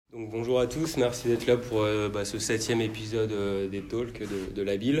Donc bonjour à tous, merci d'être là pour ce 7e épisode des Talks de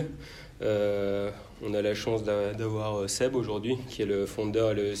la Bille. On a la chance d'avoir Seb aujourd'hui, qui est le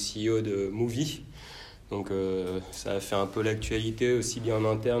fondeur et le CEO de Movie. Donc ça a fait un peu l'actualité aussi bien en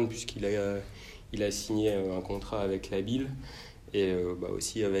interne puisqu'il a signé un contrat avec la Bille et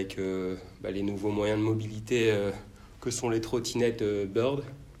aussi avec les nouveaux moyens de mobilité que sont les trottinettes Bird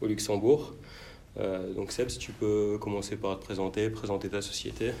au Luxembourg. Donc Seb, si tu peux commencer par te présenter ta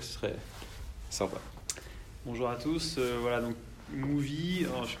société, ce serait sympa. Bonjour à tous, donc Movie,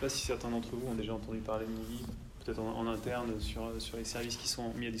 alors, je ne sais pas si certains d'entre vous ont déjà entendu parler de Movie, peut-être en interne sur les services qui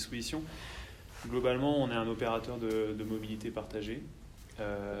sont mis à disposition. Globalement, on est un opérateur de mobilité partagée,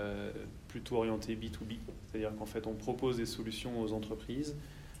 plutôt orienté B2B, c'est-à-dire qu'en fait on propose des solutions aux entreprises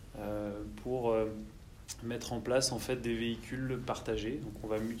pour mettre en place en fait des véhicules partagés. Donc on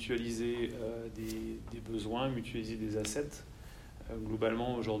va mutualiser des besoins, mutualiser des assets.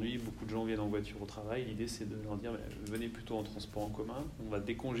 Globalement, aujourd'hui, beaucoup de gens viennent en voiture au travail. L'idée, c'est de leur dire venez plutôt en transport en commun. On va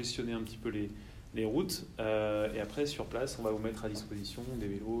décongestionner un petit peu les routes. Et après, sur place, on va vous mettre à disposition des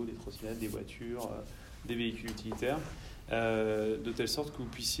vélos, des trottinettes, des voitures, des véhicules utilitaires, de telle sorte que vous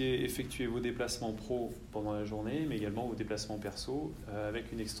puissiez effectuer vos déplacements pro pendant la journée, mais également vos déplacements perso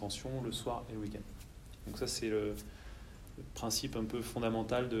avec une extension le soir et le week-end. Donc ça, c'est le principe un peu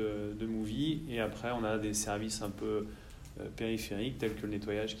fondamental de Movie. Et après, on a des services un peu périphériques, tels que le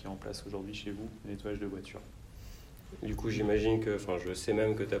nettoyage qui est en place aujourd'hui chez vous, le nettoyage de voitures. Du coup, j'imagine je sais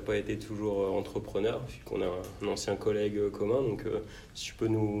même que tu n'as pas été toujours entrepreneur, vu qu'on a un ancien collègue commun. Donc, si tu peux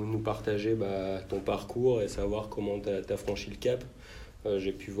nous partager ton parcours et savoir comment tu as franchi le cap.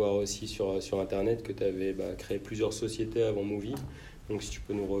 J'ai pu voir aussi sur Internet que tu avais créé plusieurs sociétés avant Movie. Donc, si tu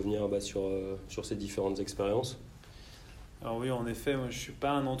peux nous revenir sur ces différentes expériences. Alors oui, en effet, moi, je ne suis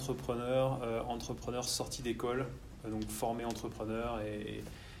pas un entrepreneur sorti d'école, donc formé entrepreneur.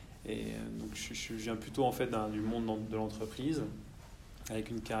 Donc je viens plutôt en fait du monde de l'entreprise, avec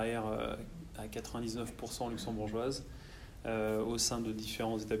une carrière à 99% luxembourgeoise, au sein de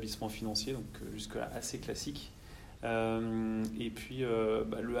différents établissements financiers, donc jusque-là assez classique. Et puis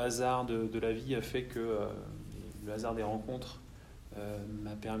le hasard de la vie a fait que le hasard des rencontres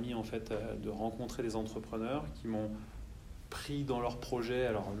m'a permis en fait de rencontrer des entrepreneurs qui m'ont pris dans leurs projets,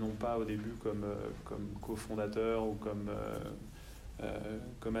 alors non pas au début comme cofondateur ou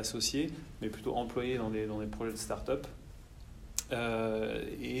comme associé, mais plutôt employé dans des projets de start-up.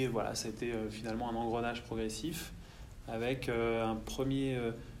 Et voilà, ça a été finalement un engrenage progressif avec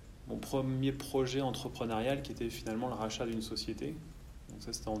mon premier projet entrepreneurial qui était finalement le rachat d'une société. Donc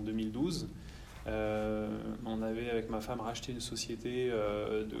ça, c'était en 2012. On avait avec ma femme racheté une société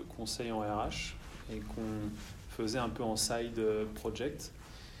de conseil en RH et qu'on faisait un peu en side project.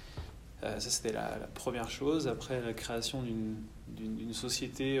 Ça, c'était la première chose. Après la création d'une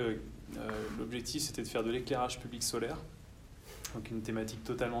société, l'objectif c'était de faire de l'éclairage public solaire, donc une thématique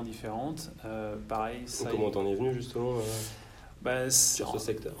totalement différente. Pareil. Comment t'en es venu justement sur ce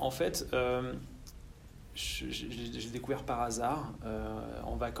secteur? En fait, j'ai découvert par hasard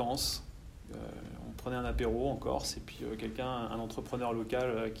en vacances. On prenait un apéro en Corse et puis un entrepreneur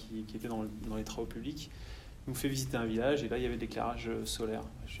local qui était dans les travaux publics, nous fait visiter un village et là il y avait de l'éclairage solaire.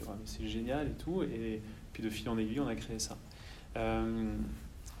 Je me suis dit c'est génial et tout, et puis de fil en aiguille on a créé ça.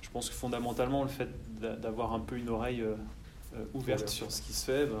 Je pense que fondamentalement le fait d'avoir un peu une oreille ouverte sur ce qui se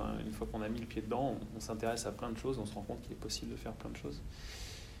fait, une fois qu'on a mis le pied dedans, on s'intéresse à plein de choses, on se rend compte qu'il est possible de faire plein de choses.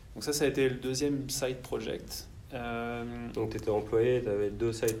 Donc ça a été le deuxième side project. Donc tu étais employé, tu avais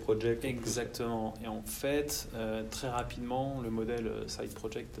 2 side projects. Exactement. Et en fait, très rapidement, le modèle side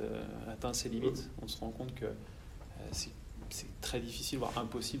project atteint ses limites. On se rend compte que c'est très difficile, voire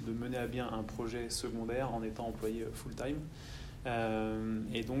impossible de mener à bien un projet secondaire en étant employé full-time.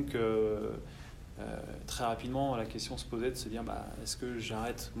 Et donc, très rapidement, la question se posait de se dire est-ce que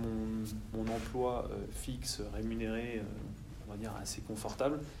j'arrête mon emploi fixe, rémunéré, on va dire assez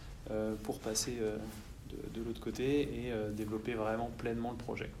confortable, pour passer de l'autre côté et développer vraiment pleinement le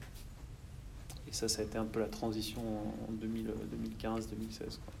projet. Et ça a été un peu la transition en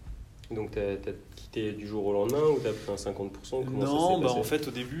 2015-2016. Donc tu as quitté du jour au lendemain ou tu as pris un 50%? Non, en fait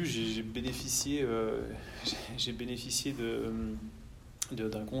au début j'ai bénéficié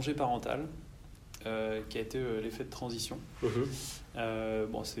d'un congé parental qui a été l'effet de transition.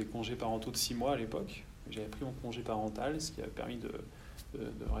 C'est des congés parentaux de 6 mois à l'époque. J'avais pris mon congé parental, ce qui a permis de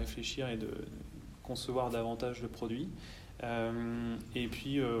réfléchir et de concevoir davantage de produits. Et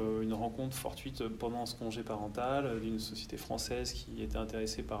puis une rencontre fortuite pendant ce congé parental d'une société française qui était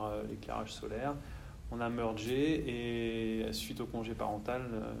intéressée par l'éclairage solaire. On a mergé et suite au congé parental,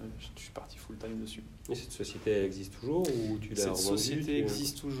 je suis parti full-time dessus. Et cette société, elle existe toujours ou tu l'as revendue? Cette société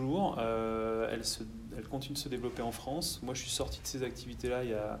existe toujours. Elle continue de se développer en France. Moi, je suis sorti de ces activités-là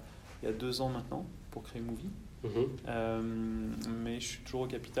il y a 2 ans maintenant pour créer Movie. Mais je suis toujours au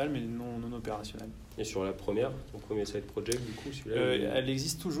capital, mais non opérationnel. Et sur la première, ton premier side project, du coup, celui-là elle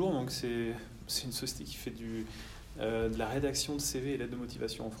existe toujours, donc c'est une société qui fait de la rédaction de CV et l'aide de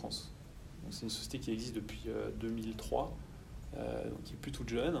motivation en France. Donc c'est une société qui existe depuis 2003, donc qui est plus toute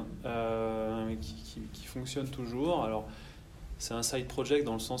jeune, mais qui fonctionne toujours. Alors, c'est un side project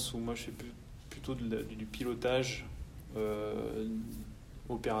dans le sens où moi je fais plutôt du pilotage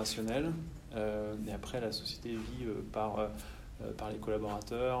opérationnel. Et après, la société vit par les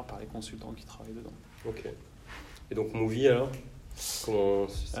collaborateurs, par les consultants qui travaillent dedans. Ok. Et donc Movie alors, comment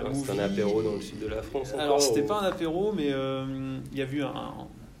c'est un apéro dans le sud de la France encore, alors c'était pas un apéro, mais il y a eu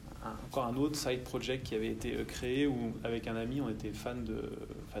encore un autre side project qui avait été créé où avec un ami on était fan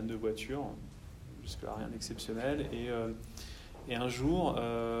de voitures, jusque-là rien d'exceptionnel, et un jour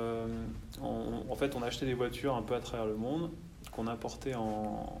en fait on achetait des voitures un peu à travers le monde qu'on importait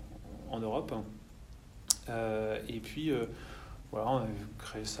en Europe, et puis voilà, on avait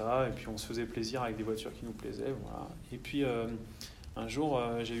créé ça et puis on se faisait plaisir avec des voitures qui nous plaisaient, voilà. Et puis un jour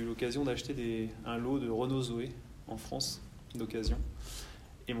j'ai eu l'occasion d'acheter un lot de Renault Zoé en France d'occasion.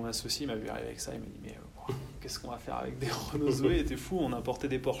 Et mon associé m'a vu arriver avec ça, il m'a dit mais qu'est-ce qu'on va faire avec des Renault Zoé? T'es fou, on importait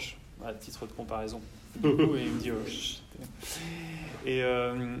des Porsche, à titre de comparaison. Du coup, il me dit et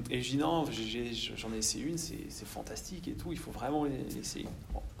je dis non, j'en ai essayé une, c'est fantastique et tout, il faut vraiment l'essayer.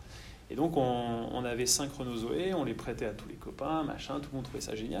 Bon. Et donc on avait 5 Renault Zoé, on les prêtait à tous les copains, machin, tout le monde trouvait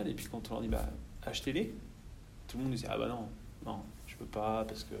ça génial. Et puis quand on leur dit achetez-les, tout le monde disait ah bah non, je peux pas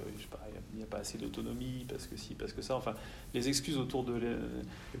parce que je sais pas, il n'y a pas assez d'autonomie, parce que si, parce que ça. Enfin, les excuses autour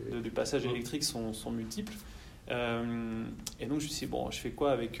du passage électrique sont multiples. Et donc je me suis dit bon, je fais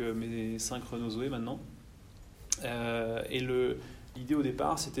quoi avec mes 5 Renault Zoé maintenant? Et l'idée au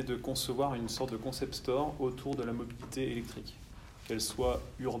départ, c'était de concevoir une sorte de concept store autour de la mobilité électrique, qu'elle soit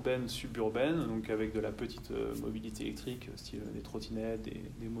urbaine, suburbaine, donc avec de la petite mobilité électrique, style des trottinettes,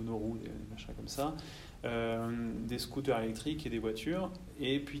 des monoroues, des machins comme ça, des scooters électriques et des voitures,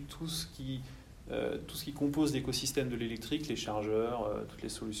 et puis tout ce qui compose l'écosystème de l'électrique, les chargeurs, toutes les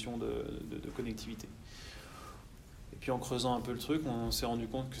solutions de connectivité. Et puis en creusant un peu le truc, on s'est rendu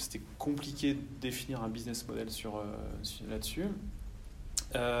compte que c'était compliqué de définir un business model là-dessus.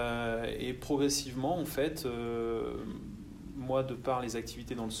 Et progressivement, en fait, moi, de par les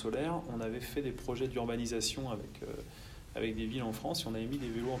activités dans le solaire, on avait fait des projets d'urbanisation avec des villes en France et on avait mis des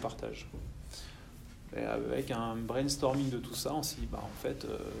vélos en partage. Et avec un brainstorming de tout ça, on s'est dit, en fait,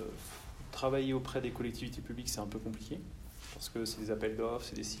 travailler auprès des collectivités publiques, c'est un peu compliqué, parce que c'est des appels d'offres,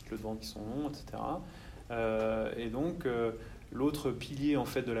 c'est des cycles de vente qui sont longs, etc. Et donc, l'autre pilier en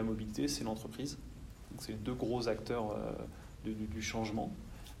fait, de la mobilité, c'est l'entreprise. Donc, c'est les 2 gros acteurs du changement.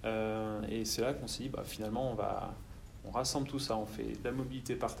 Et c'est là qu'on s'est dit, finalement, on rassemble tout ça, on fait de la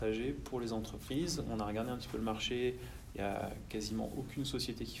mobilité partagée pour les entreprises. On a regardé un petit peu le marché, il n'y a quasiment aucune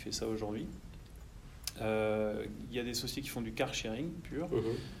société qui fait ça aujourd'hui. Il y a des sociétés qui font du car sharing pur.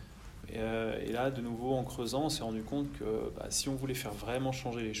 Et là, de nouveau, en creusant, on s'est rendu compte que si on voulait faire vraiment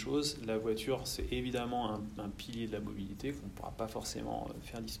changer les choses, la voiture, c'est évidemment un pilier de la mobilité qu'on ne pourra pas forcément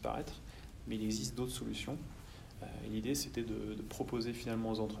faire disparaître, mais il existe d'autres solutions. Et l'idée, c'était de proposer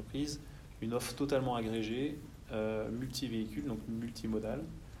finalement aux entreprises une offre totalement agrégée, multi-véhicule, donc multimodale,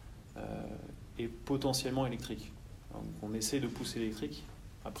 et potentiellement électrique. Donc, on essaie de pousser l'électrique.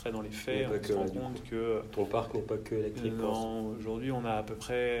 Après, dans les faits, on se rend compte que... Ton parc n'est pas que électrique. Non, aujourd'hui, on a à peu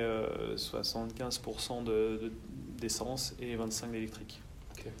près 75% d'essence et 25% d'électrique.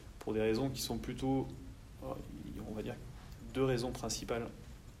 Okay. Pour des raisons qui sont plutôt, on va dire, 2 raisons principales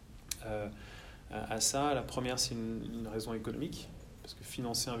à ça. La première, c'est une raison économique, parce que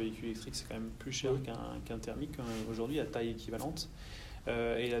financer un véhicule électrique, c'est quand même plus cher qu'un thermique aujourd'hui, à taille équivalente.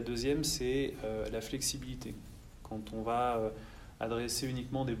 Et la deuxième, c'est la flexibilité. Quand on va... adresser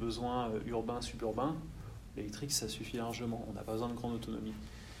uniquement des besoins urbains, suburbains, l'électrique, ça suffit largement. On n'a pas besoin de grande autonomie.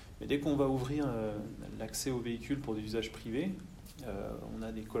 Mais dès qu'on va ouvrir l'accès aux véhicules pour des usages privés, on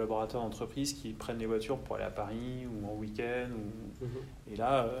a des collaborateurs d'entreprise qui prennent les voitures pour aller à Paris ou en week-end. Et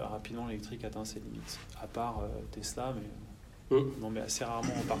là, rapidement, l'électrique atteint ses limites. À part Tesla, mais assez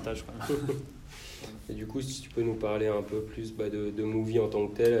rarement en partage quand même. Et du coup, si tu peux nous parler un peu plus de Movie en tant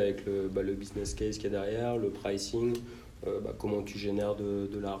que tel, avec le business case qu'il y a derrière, le pricing, comment tu génères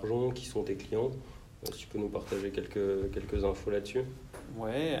de l'argent, qui sont tes clients, si tu peux nous partager quelques infos là-dessus.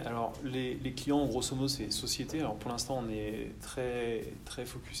 Ouais, alors les clients, grosso modo, c'est les sociétés. Alors pour l'instant, on est très, très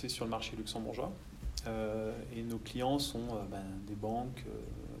focusé sur le marché luxembourgeois. Et nos clients sont des banques,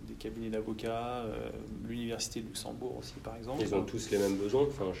 des cabinets d'avocats, l'Université de Luxembourg aussi par exemple. Ils ont tous les mêmes besoins,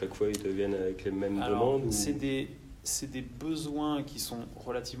 à chaque fois ils te viennent avec les mêmes demandes ou... c'est des besoins qui sont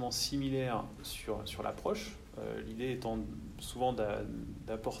relativement similaires sur l'approche. L'idée étant souvent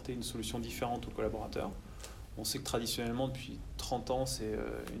d'apporter une solution différente aux collaborateurs. On sait que traditionnellement, depuis 30 ans, c'est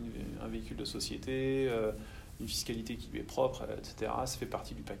un véhicule de société, une fiscalité qui lui est propre, etc. Ça fait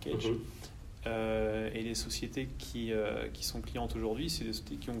partie du package. Et les sociétés qui sont clientes aujourd'hui, c'est des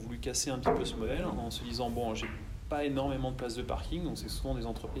sociétés qui ont voulu casser un petit peu ce modèle en se disant, bon, j'ai pas énormément de places de parking, donc c'est souvent des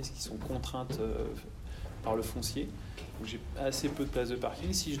entreprises qui sont contraintes par le foncier. Donc j'ai assez peu de places de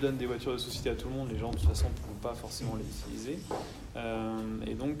parking. Si je donne des voitures de société à tout le monde, les gens de toute façon ne pourront pas forcément les utiliser.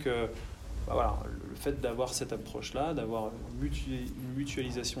 Et donc, voilà, le fait d'avoir cette approche-là, d'avoir une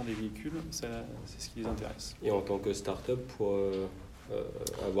mutualisation des véhicules, c'est ce qui les intéresse. Et en tant que start-up, pour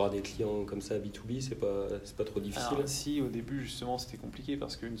avoir des clients comme ça B2B, c'est pas trop difficile? Alors, si, au début, justement, c'était compliqué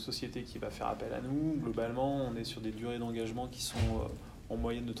parce qu'une société qui va faire appel à nous, globalement, on est sur des durées d'engagement qui sont en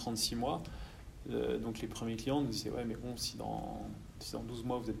moyenne de 36 mois. Donc les premiers clients nous disaient, ouais, mais bon, si dans 12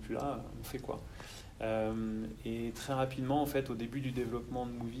 mois vous n'êtes plus là, on fait quoi? Et très rapidement, en fait, au début du développement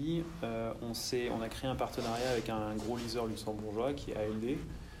de Moovy, on a créé un partenariat avec un gros leaser luxembourgeois qui est ALD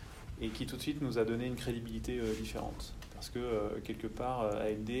et qui tout de suite nous a donné une crédibilité différente. Parce que quelque part,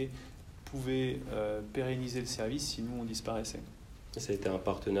 ALD pouvait pérenniser le service si nous on disparaissait. Ça a été un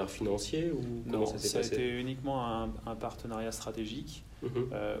partenaire financier ou comment ça s'est passé? Ça a été uniquement un partenariat stratégique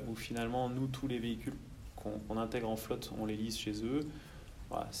où finalement, nous, tous les véhicules qu'on intègre en flotte, on les lise chez eux.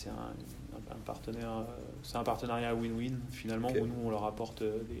 Voilà, c'est un partenariat win-win finalement, où nous, on leur apporte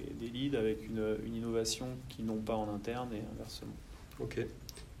des leads avec une innovation qu'ils n'ont pas en interne et inversement. Ok.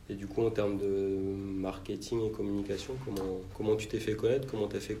 Et du coup, en termes de marketing et communication, comment tu t'es fait connaître? Comment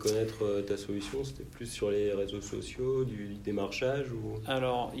tu as fait connaître ta solution? C'était plus sur les réseaux sociaux, du démarchage ou...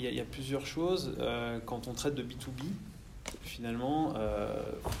 Alors, il y a plusieurs choses. Quand on traite de B2B, finalement,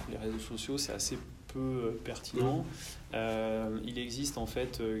 les réseaux sociaux, c'est assez peu pertinent. Il existe en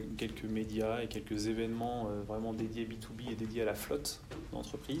fait quelques médias et quelques événements vraiment dédiés B2B et dédiés à la flotte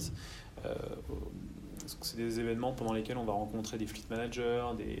d'entreprise. C'est des événements pendant lesquels on va rencontrer des fleet managers,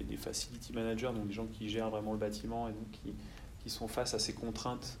 des facility managers, donc des gens qui gèrent vraiment le bâtiment et donc qui sont face à ces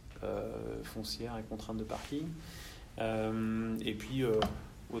contraintes foncières et contraintes de parking. Et puis,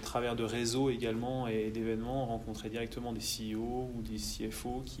 au travers de réseaux également et d'événements, rencontrer directement des CEO ou des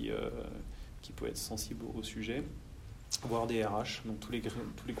CFO qui peuvent être sensibles au sujet, voire des RH, donc tous les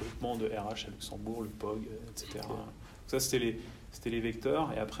groupements de RH à Luxembourg, le POG, etc. Okay. Ça, c'était les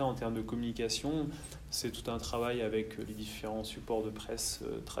vecteurs. Et après, en termes de communication, c'est tout un travail avec les différents supports de presse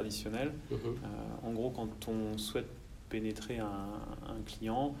traditionnels. En gros, quand on souhaite pénétrer un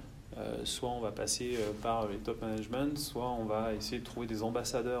client, soit on va passer par les top management, soit on va essayer de trouver des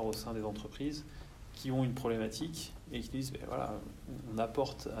ambassadeurs au sein des entreprises qui ont une problématique et qui disent, ben voilà, on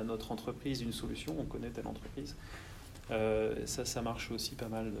apporte à notre entreprise une solution, on connaît telle entreprise. Ça marche aussi pas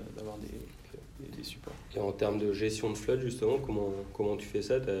mal d'avoir des supports. Et en termes de gestion de flotte, justement, comment tu fais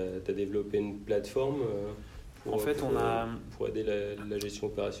ça? Tu as développé une plateforme pour aider la gestion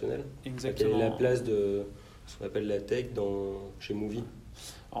opérationnelle? Exactement. Quelle est la place de ce qu'on appelle la tech chez Moovy?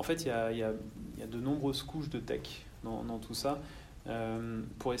 En fait, il y a de nombreuses couches de tech dans tout ça.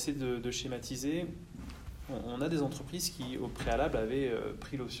 Pour essayer de schématiser, on a des entreprises qui, au préalable, avaient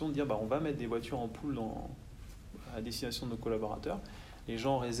pris l'option de dire on va mettre des voitures en pool à destination de nos collaborateurs. Les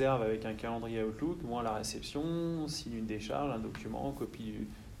gens réservent avec un calendrier Outlook, vont à la réception, signent une décharge, un document, copie du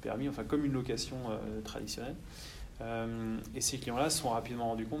permis, enfin comme une location traditionnelle. Et ces clients-là se sont rapidement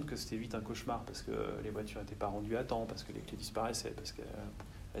rendus compte que c'était vite un cauchemar parce que les voitures n'étaient pas rendues à temps, parce que les clés disparaissaient, parce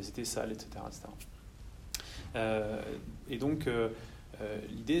qu'elles étaient sales, etc. Et donc,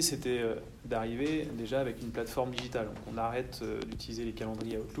 l'idée, c'était d'arriver déjà avec une plateforme digitale. Donc, on arrête d'utiliser les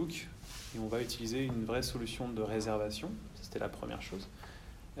calendriers Outlook et on va utiliser une vraie solution de réservation. C'était la première chose.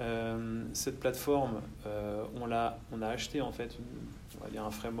 Cette plateforme, on a acheté en fait on va dire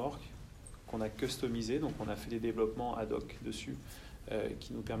un framework qu'on a customisé, donc on a fait des développements ad hoc dessus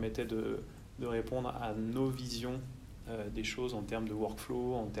qui nous permettaient de répondre à nos visions des choses en termes de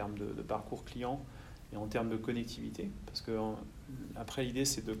workflow, en termes de parcours client et en termes de connectivité. Parce que après, l'idée,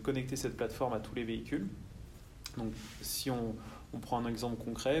 c'est de connecter cette plateforme à tous les véhicules. Donc, si on prend un exemple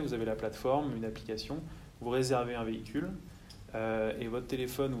concret, vous avez la plateforme, une application, vous réservez un véhicule et votre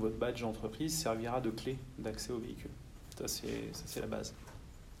téléphone ou votre badge d'entreprise servira de clé d'accès au véhicule. Ça, c'est la base.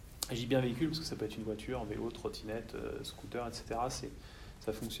 Je dis bien véhicule parce que ça peut être une voiture, vélo, trottinette, scooter, etc.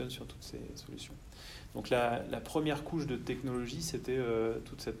 ça fonctionne sur toutes ces solutions. Donc la première couche de technologie, c'était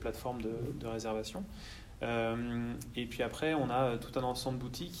toute cette plateforme de réservation. Et puis après, on a tout un ensemble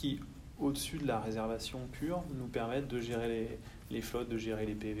d'outils qui, au-dessus de la réservation pure, nous permettent de gérer les flottes, de gérer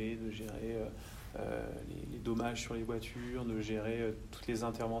les PV, de gérer les dommages sur les voitures, de gérer toutes les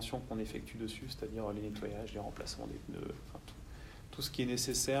interventions qu'on effectue dessus, c'est-à-dire les nettoyages, les remplacements des pneus, enfin, tout ce qui est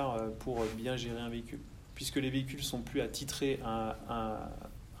nécessaire pour bien gérer un véhicule. Puisque les véhicules ne sont plus attitrés à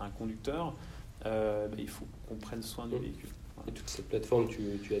un conducteur, il faut qu'on prenne soin du véhicule. Voilà. Et toutes ces plateformes,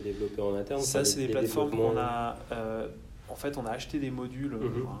 tu as développées en interne? Ça, c'est des plateformes qu'on a... en fait, on a acheté des modules,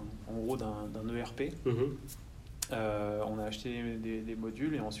 en gros, d'un ERP. On a acheté des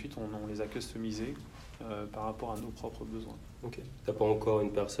modules et ensuite, on les a customisés par rapport à nos propres besoins. Ok. Tu n'as pas encore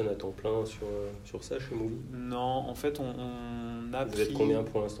une personne à temps plein sur ça chez Movie? Non, en fait, on a Vous êtes combien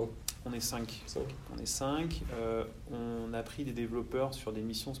pour l'instant? On est 5. 5. On est 5. On a pris des développeurs sur des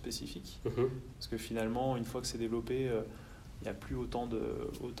missions spécifiques. Parce que finalement, une fois que c'est développé, il n'y a plus autant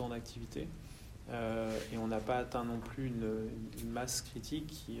d'activités. Et on n'a pas atteint non plus une masse critique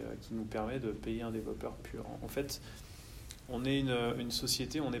qui nous permet de payer un développeur pur. En fait, on est une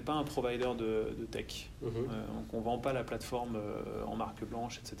société, on n'est pas un provider de tech. Donc on ne vend pas la plateforme en marque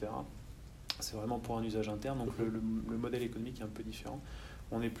blanche, etc. C'est vraiment pour un usage interne, donc le modèle économique est un peu différent.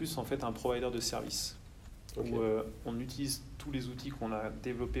 On est plus en fait un provider de services, où on utilise tous les outils qu'on a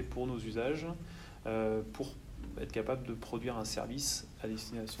développés pour nos usages pour être capable de produire un service à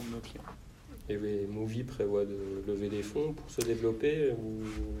destination de nos clients. Et Movie prévoit de lever des fonds pour se développer ou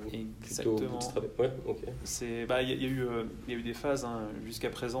Exactement. Ouais, ok. Il y a eu des phases. Jusqu'à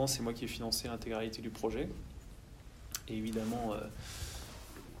présent, c'est moi qui ai financé l'intégralité du projet. Et évidemment,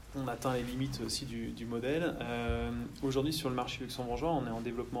 on atteint les limites aussi du modèle. Aujourd'hui, sur le marché luxembourgeois, on est en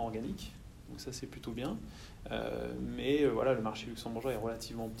développement organique. Donc ça, c'est plutôt bien. Mais voilà, le marché luxembourgeois est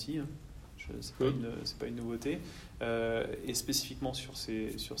relativement petit. C'est pas une nouveauté. Et spécifiquement sur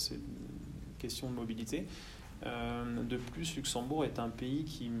ces questions de mobilité. De plus, Luxembourg est un pays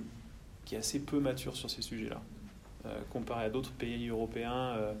qui est assez peu mature sur ces sujets-là. Comparé à d'autres pays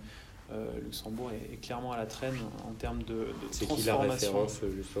européens, Luxembourg est clairement à la traîne en termes de transformation. C'est qui la référence,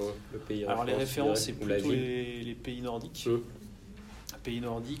 justement, le pays? Alors les références, c'est plutôt les pays nordiques. Les pays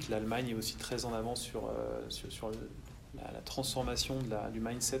nordiques, l'Allemagne est aussi très en avance sur la transformation du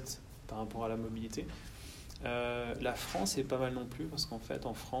mindset par rapport à la mobilité. La France est pas mal non plus, parce qu'en fait,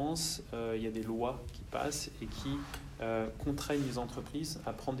 en France, il y a des lois qui passent et qui contraignent les entreprises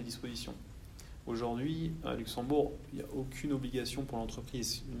à prendre des dispositions. Aujourd'hui, à Luxembourg, il n'y a aucune obligation pour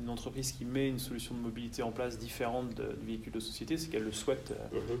l'entreprise. Une entreprise qui met une solution de mobilité en place différente du véhicule de société, c'est qu'elle le souhaite.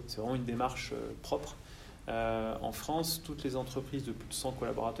 C'est vraiment une démarche propre. En France, toutes les entreprises de plus de 100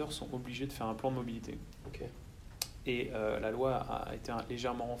 collaborateurs sont obligées de faire un plan de mobilité. Okay. Et la loi a été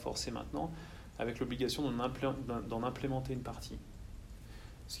légèrement renforcée maintenant, avec l'obligation d'en implémenter une partie.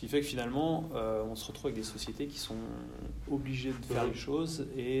 Ce qui fait que finalement, on se retrouve avec des sociétés qui sont obligées de faire les choses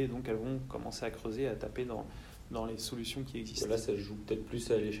et donc elles vont commencer à creuser, à taper dans les solutions qui existent. Là, ça se joue peut-être plus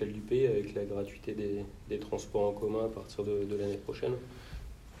à l'échelle du pays avec la gratuité des transports en commun à partir de l'année prochaine.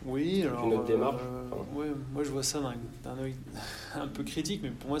 Oui, alors une autre démarche. Ouais, moi je vois ça d'un œil un peu critique,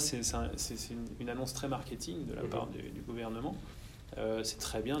 mais pour moi c'est une annonce très marketing de la part du gouvernement. C'est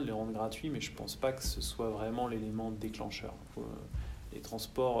très bien de les rendre gratuits, mais je ne pense pas que ce soit vraiment l'élément déclencheur. Les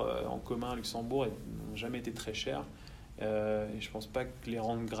transports en commun à Luxembourg n'ont jamais été très chers. Et je ne pense pas que les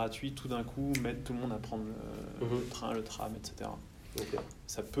rendre gratuits tout d'un coup mettent tout le monde à prendre le train, le tram, etc. Okay.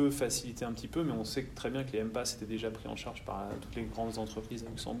 Ça peut faciliter un petit peu, mais on sait très bien que les M-Pass étaient déjà pris en charge par toutes les grandes entreprises à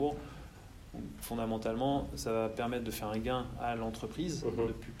Luxembourg. Donc, fondamentalement, ça va permettre de faire un gain à l'entreprise, de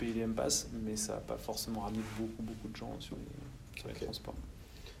ne plus payer les M-Pass, mais ça ne va pas forcément ramener beaucoup de gens sur les transports.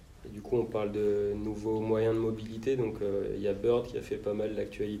 Et du coup, on parle de nouveaux moyens de mobilité. Donc, il y a Bird qui a fait pas mal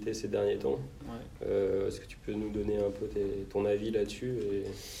d'actualité ces derniers temps. Ouais. Est-ce que tu peux nous donner un peu ton avis là-dessus et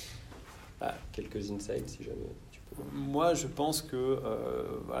quelques insights, si jamais tu peux? Moi, je pense que,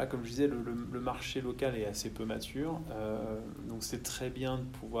 comme je disais, le marché local est assez peu mature. Donc, c'est très bien de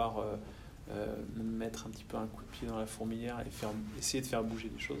pouvoir mettre un petit peu un coup de pied dans la fourmilière et essayer de faire bouger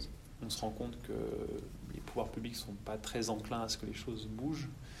des choses. On se rend compte que les pouvoirs publics ne sont pas très enclins à ce que les choses bougent.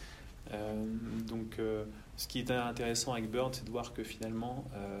 Donc, ce qui est intéressant avec Bird, c'est de voir que finalement,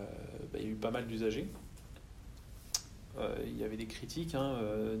 il y a eu pas mal d'usagers. Il y avait des critiques,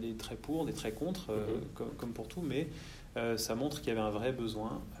 des très pour, des très contre, comme pour tout, mais ça montre qu'il y avait un vrai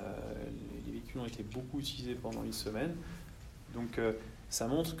besoin. Les véhicules ont été beaucoup utilisés pendant une semaine. Donc, ça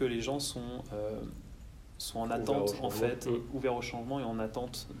montre que les gens sont en attente, en fait, ouverts au changement et en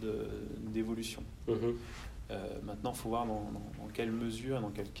attente d'évolution. Maintenant, il faut voir dans quelle mesure et dans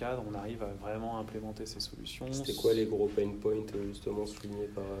quel cadre on arrive à vraiment implémenter ces solutions. C'était quoi les gros pain points justement soulignés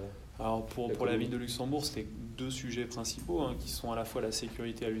par Alors pour la ville de Luxembourg, c'était 2 sujets principaux qui sont à la fois la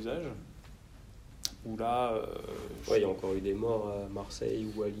sécurité à l'usage, où là... il y a encore eu des morts à Marseille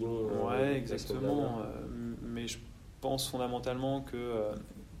ou à Lyon. Ouais, exactement. Mais je pense fondamentalement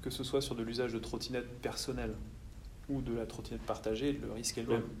que ce soit sur de l'usage de trottinettes personnelles ou de la trottinette partagée, le risque est le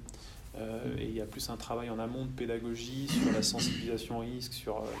même. Et il y a plus un travail en amont de pédagogie sur la sensibilisation au risque,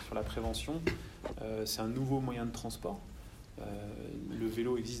 sur la prévention. C'est un nouveau moyen de transport. Le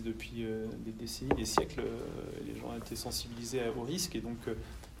vélo existe depuis des décennies, des siècles. Les gens ont été sensibilisés au risque et donc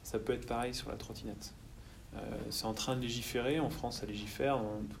ça peut être pareil sur la trottinette. C'est en train de légiférer. En France, ça légifère.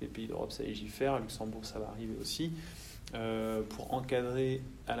 Dans tous les pays d'Europe, ça légifère. À Luxembourg, ça va arriver aussi. Pour encadrer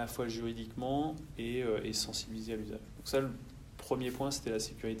à la fois juridiquement et sensibiliser à l'usage. Donc ça, le premier point, c'était la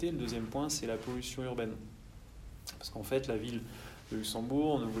sécurité. Le deuxième point, c'est la pollution urbaine. Parce qu'en fait, la ville de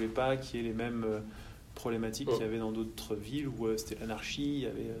Luxembourg ne voulait pas qu'il y ait les mêmes problématiques qu'il y avait dans d'autres villes où c'était l'anarchie.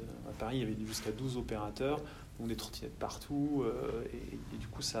 À Paris, il y avait jusqu'à 12 opérateurs, donc des trottinettes partout. Et du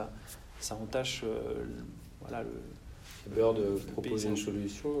coup, ça entache Bird propose une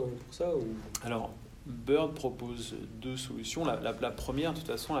solution pour ça ou... Alors, Bird propose 2 solutions. La première, de toute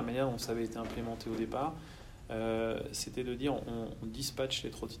façon, la manière dont ça avait été implémenté au départ, c'était de dire on dispatche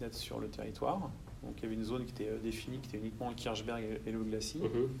les trottinettes sur le territoire. Donc il y avait une zone qui était définie, qui était uniquement le Kirchberg et le Glacis.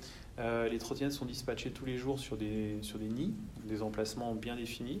 Les trottinettes sont dispatchées tous les jours sur des nids, des emplacements bien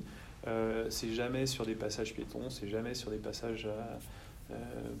définis. C'est jamais sur des passages piétons, c'est jamais sur des passages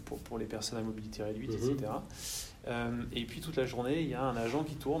pour les personnes à mobilité réduite, etc. Et puis toute la journée, il y a un agent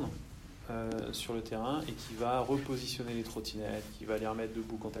qui tourne sur le terrain et qui va repositionner les trottinettes, qui va les remettre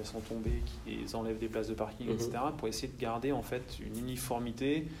debout quand elles sont tombées, qui les enlève des places de parking, etc. pour essayer de garder en fait une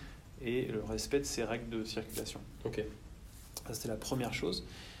uniformité et le respect de ces règles de circulation. Ça, c'était la première chose.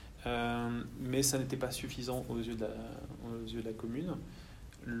 Mais ça n'était pas suffisant aux yeux de la commune.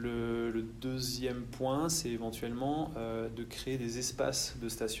 Le deuxième point, c'est éventuellement de créer des espaces de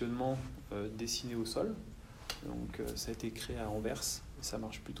stationnement dessinés au sol. Donc, ça a été créé à Anvers, et ça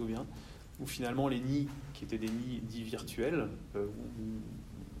marche plutôt bien. Où finalement, les nids, qui étaient des nids dits virtuels, où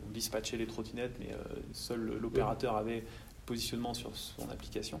on dispatchait les trottinettes, mais seul l'opérateur avait positionnement sur son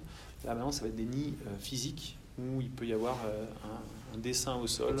application. Là, maintenant, ça va être des nids physiques, où il peut y avoir un dessin au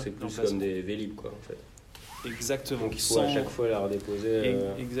sol. Donc c'est plus comme des Vélib, quoi, en fait. Exactement. Donc il faut à chaque fois la redéposer.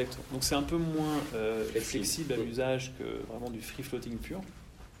 Exactement. Donc c'est un peu moins flexible à l'usage que vraiment du free floating pur,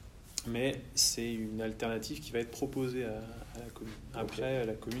 mais c'est une alternative qui va être proposée à la commune. Après,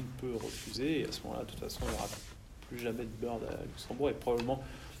 la commune peut refuser et à ce moment-là, de toute façon, il n'y aura plus jamais de Bird à Luxembourg et probablement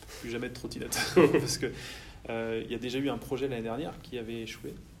plus jamais de trottinette. Parce que il y a déjà eu un projet l'année dernière qui avait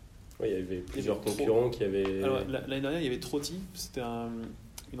échoué. Oui, il y avait plusieurs concurrents qui avaient... Alors, l'année dernière, il y avait Trotti, c'était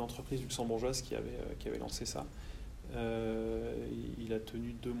une entreprise luxembourgeoise qui avait lancé ça. Il a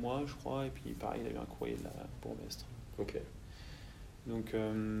tenu 2 mois, je crois, et puis pareil, il a eu un courrier de la bourgmestre. Donc,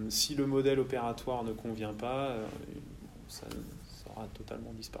 si le modèle opératoire ne convient pas, ça aura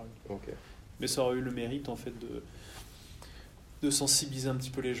totalement disparu. Mais ça aurait eu le mérite, en fait, de sensibiliser un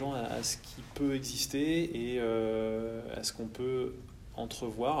petit peu les gens à ce qui peut exister et à ce qu'on peut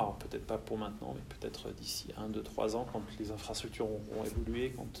entrevoir, alors peut-être pas pour maintenant, mais peut-être d'ici 1, 2, 3 ans, quand les infrastructures auront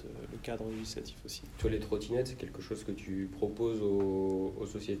évolué, quand le cadre législatif aussi. Toi, les trottinettes, c'est quelque chose que tu proposes aux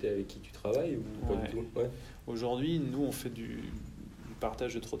sociétés avec qui tu travailles ou pas du tout? Aujourd'hui, nous, on fait du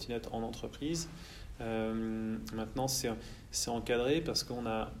partage de trottinettes en entreprise. Maintenant, c'est encadré parce qu'on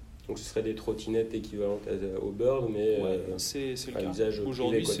a... Donc ce serait des trottinettes équivalentes au Bird, mais c'est le cas.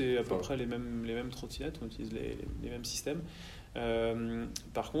 Aujourd'hui, c'est à peu près les mêmes trottinettes, on utilise les mêmes systèmes.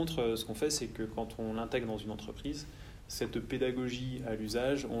 Par contre, ce qu'on fait, c'est que quand on l'intègre dans une entreprise, cette pédagogie à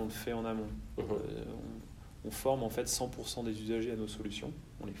l'usage, on le fait en amont. On forme en fait 100% des usagers à nos solutions.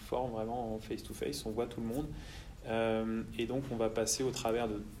 On les forme vraiment en face-to-face, on voit tout le monde. Et donc, on va passer au travers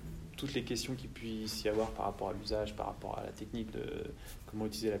de toutes les questions qu'il puisse y avoir par rapport à l'usage, par rapport à la technique de comment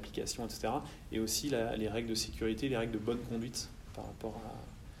utiliser l'application, etc. Et aussi les règles de sécurité, les règles de bonne conduite par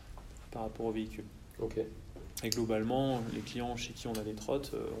rapport au véhicule. Et globalement, les clients chez qui on a des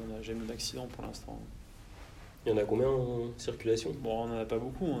trottes, on n'a jamais eu d'accident pour l'instant. Il y en a combien en circulation? Bon, on n'en a pas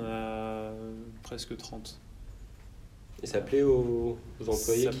beaucoup, on a presque 30. Et ça plaît aux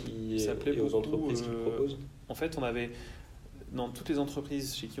employés et aux entreprises qui proposent? En fait, on avait, dans toutes les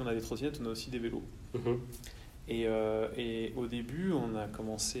entreprises chez qui on a des trottinettes, on a aussi des vélos. Et au début, on a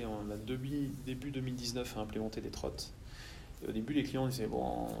début 2019 à implémenter des trottes. Et au début, les clients disaient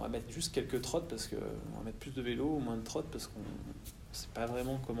on va mettre juste quelques trottes parce qu'on va mettre plus de vélos ou moins de trottes parce qu'on ne sait pas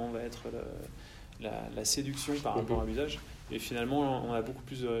vraiment comment va être la séduction par rapport à l'usage. Et finalement, on a beaucoup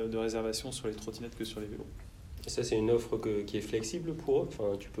plus de réservations sur les trottinettes que sur les vélos. Et ça, c'est une offre qui est flexible pour eux.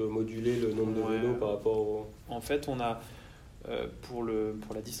 Enfin, tu peux moduler le nombre de vélos par rapport au... En fait, on a, pour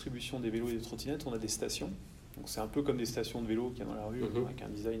la distribution des vélos et des trottinettes, on a des stations. Donc, c'est un peu comme des stations de vélos qu'il y a dans la rue, avec un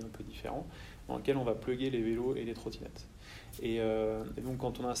design un peu différent, dans lequel on va plugger les vélos et les trottinettes. Et donc,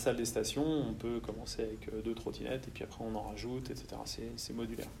 quand on installe des stations, on peut commencer avec 2 trottinettes, et puis après, on en rajoute, etc. C'est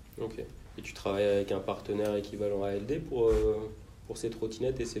modulaire. Ok. Et tu travailles avec un partenaire équivalent à ALD pour ces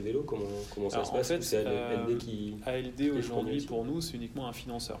trottinettes et ces vélos, comment ça se passe? En fait, c'est ALD qui ALD aujourd'hui, pour nous, c'est uniquement un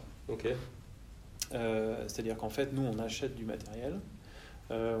financeur. Ok. C'est-à-dire qu'en fait, nous, on achète du matériel,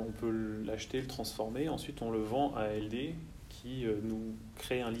 on peut l'acheter, le transformer, ensuite on le vend à ALD qui nous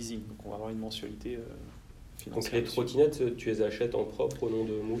crée un leasing. Donc on va avoir une mensualité financière. Donc les trottinettes, tu les achètes en propre au nom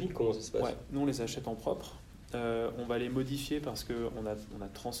de Moovy? Comment ça se passe? Ouais, nous on les achète en propre. On va les modifier parce qu'on a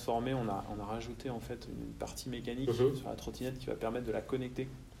transformé, on a rajouté en fait une partie mécanique sur la trottinette qui va permettre de la connecter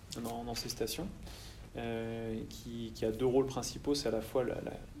dans ces stations, qui a 2 rôles principaux. C'est à la fois le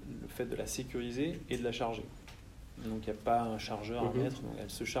fait de la sécuriser et de la charger. Donc il n'y a pas un chargeur à mettre, donc elle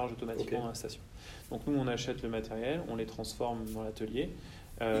se charge automatiquement dans la station. Donc nous on achète le matériel, on les transforme dans l'atelier,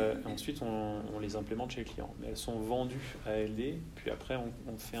 ensuite on les implémente chez le client. Mais elles sont vendues à LD, puis après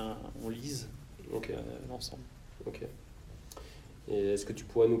on lease l'ensemble. Ok. Et est-ce que tu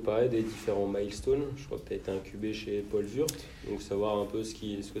pourrais nous parler des différents milestones? Je crois que tu as été incubé chez Paul Wurth, donc savoir un peu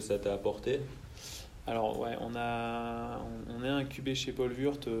ce que ça t'a apporté. Alors ouais, on est incubé chez Paul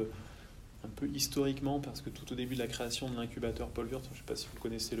Wurth un peu historiquement, parce que tout au début de la création de l'incubateur Paul Wurth, je ne sais pas si vous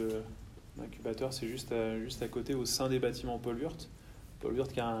connaissez l'incubateur, c'est juste à côté, au sein des bâtiments Paul Wurth. Paul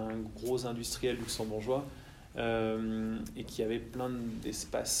Wurth qui est un gros industriel luxembourgeois et qui avait plein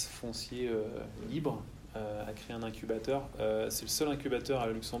d'espaces fonciers libres à créer un incubateur. C'est le seul incubateur à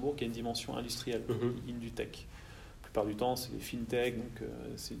Luxembourg qui a une dimension industrielle, Indutech. La plupart du temps, c'est des fintech, donc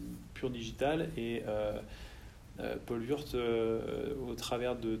c'est pur digital. Et Paul Wurth, au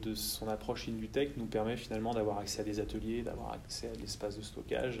travers de son approche Indutech, nous permet finalement d'avoir accès à des ateliers, d'avoir accès à de l'espace de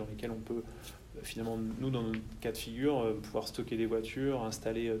stockage dans lesquels on peut finalement, nous, dans notre cas de figure, pouvoir stocker des voitures,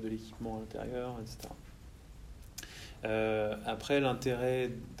 installer de l'équipement à l'intérieur, etc. Après, l'intérêt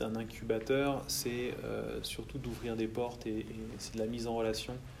d'un incubateur, c'est surtout d'ouvrir des portes et c'est de la mise en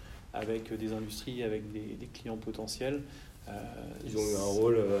relation avec des industries, avec des clients potentiels. Ils ont eu un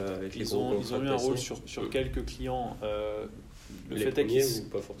rôle avec les gros contrats. Ils ont eu un rôle sur quelques clients. Les premiers ou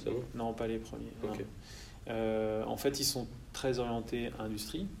pas forcément? Non, pas les premiers. Okay. En fait, ils sont très orientés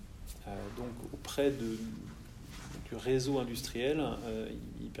industrie. Donc, auprès du réseau industriel,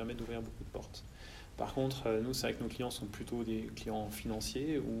 ils permettent d'ouvrir beaucoup de portes. Par contre, nous, c'est vrai que nos clients sont plutôt des clients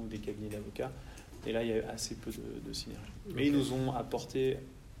financiers ou des cabinets d'avocats. Et là, il y a assez peu de synergie. Mais ils nous ont apporté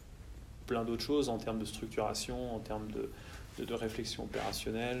plein d'autres choses en termes de structuration, en termes de réflexion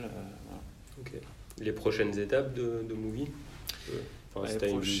opérationnelle. Voilà. Okay. Les prochaines étapes de Moovy? Les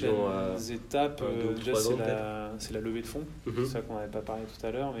prochaines étapes, déjà c'est la levée de fonds. C'est ça qu'on n'avait pas parlé tout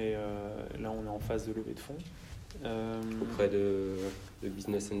à l'heure, mais là on est en phase de levée de fonds. Auprès de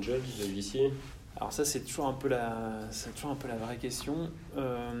Business Angels, de VC? Alors ça, c'est toujours un peu la vraie question.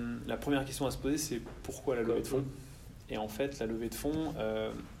 La première question à se poser, c'est pourquoi la levée de fonds? Et en fait, la levée de fonds,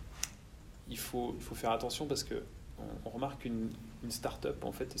 il faut faire attention parce qu'on remarque qu'une start-up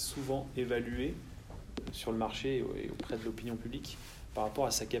en fait, est souvent évaluée sur le marché et auprès de l'opinion publique par rapport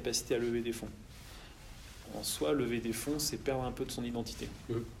à sa capacité à lever des fonds. En soi, lever des fonds, c'est perdre un peu de son identité.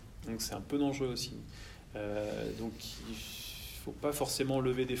 Donc c'est un peu dangereux aussi. Donc il ne faut pas forcément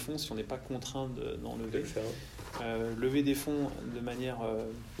lever des fonds si on n'est pas contraint d'en lever. Lever des fonds de manière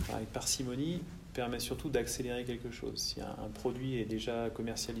avec parcimonie permet surtout d'accélérer quelque chose. Si un produit est déjà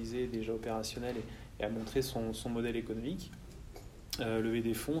commercialisé, déjà opérationnel et a montré son modèle économique, lever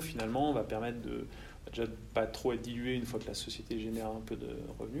des fonds finalement va permettre de déjà pas trop être dilué une fois que la société génère un peu de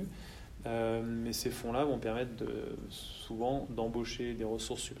revenus. Mais ces fonds-là vont permettre souvent d'embaucher des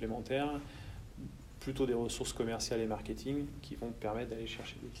ressources supplémentaires, plutôt des ressources commerciales et marketing qui vont permettre d'aller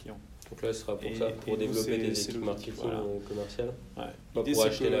chercher des clients. Donc là, ce sera pour développer des équipes marketing commerciales, pas pour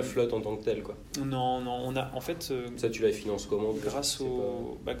acheter la flotte en tant que telle, quoi. Non, on a en fait. Ça, tu la finances comment? Grâce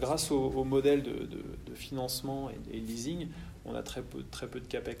au modèle de financement et de leasing, on a très peu de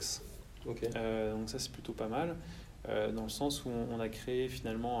capex. Okay. Donc ça, c'est plutôt pas mal, dans le sens où on a créé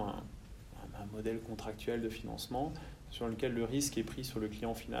finalement un modèle contractuel de financement sur lequel le risque est pris sur le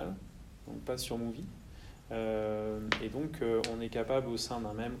client final, donc pas sur Moovy. Et donc, on est capable, au sein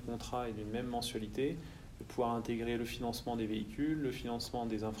d'un même contrat et d'une même mensualité, de pouvoir intégrer le financement des véhicules, le financement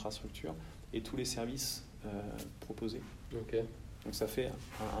des infrastructures et tous les services proposés. Okay. Donc, ça fait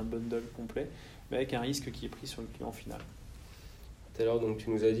un bundle complet. mais avec un risque qui est pris sur le client final. Tout à l'heure, donc, tu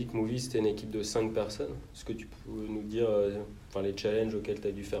nous as dit que Moovy, c'était une équipe de 5 personnes. Est-ce que tu peux nous dire les challenges auxquels tu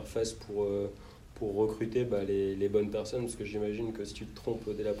as dû faire face pour recruter les bonnes personnes? Parce que j'imagine que si tu te trompes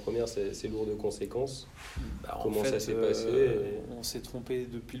dès la première, c'est lourd de conséquences. Comment ça s'est passé On s'est trompé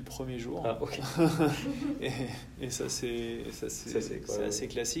depuis le premier jour. Ah, ok. et ça, c'est assez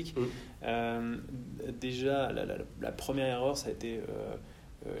classique. Déjà, la première erreur, ça a été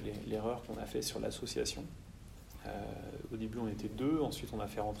l'erreur qu'on a fait sur l'association. Au début, on était 2, ensuite on a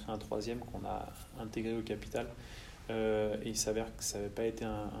fait rentrer un 3e qu'on a intégré au capital. Et il s'avère que ça n'avait pas été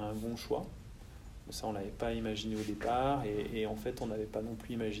un bon choix. Ça, on ne l'avait pas imaginé au départ. Et en fait, on n'avait pas non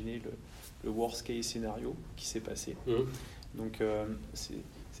plus imaginé le worst case scénario qui s'est passé. Donc,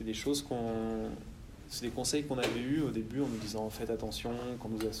 c'est des choses c'est des conseils qu'on avait eus au début en nous disant faites attention quand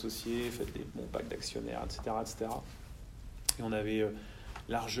vous associez, faites des bons packs d'actionnaires, etc., etc. Et on avait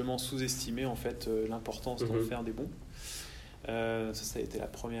largement sous-estimé en fait l'importance d'en faire des bons. Ça a été la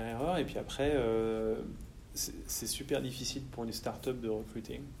première erreur. Et puis après, c'est super difficile pour une start-up de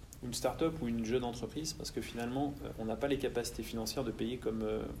recruter. Une start-up ou une jeune entreprise, parce que finalement, on n'a pas les capacités financières de payer comme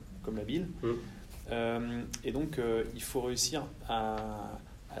la BIL. Et donc, il faut réussir à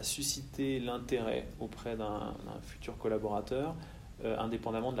susciter l'intérêt auprès d'un futur collaborateur,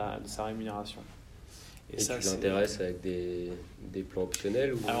 indépendamment de sa rémunération. Et ça, tu l'intéresses avec des plans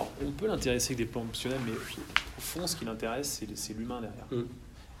optionnels ou... Alors, on peut l'intéresser avec des plans optionnels, mais au fond, ce qui l'intéresse, c'est l'humain derrière.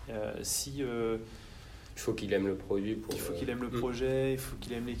 Il faut qu'il aime le produit. Il faut qu'il aime le projet, il faut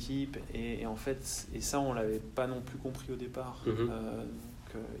qu'il aime l'équipe. Et en fait, ça, on ne l'avait pas non plus compris au départ.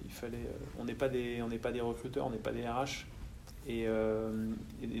 Donc, il fallait... on n'est pas des recruteurs, on n'est pas des RH. Et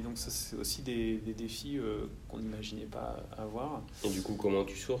donc, ça, c'est aussi des défis qu'on n'imaginait pas avoir. Et du coup, comment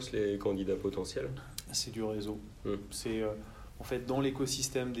tu sources les candidats potentiels ? C'est du réseau. C'est... En fait, dans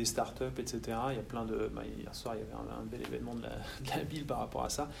l'écosystème des startups, etc., il y a plein de... hier soir, il y avait un bel événement de la ville par rapport à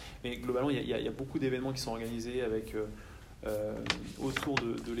ça. Mais globalement, il y a beaucoup d'événements qui sont organisés autour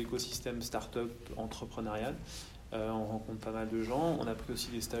de l'écosystème startup entrepreneurial. On rencontre pas mal de gens. On a pris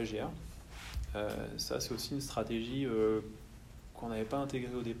aussi des stagiaires. Ça, c'est aussi une stratégie qu'on n'avait pas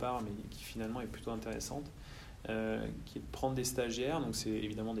intégrée au départ, mais qui finalement est plutôt intéressante, qui est de prendre des stagiaires. Donc, c'est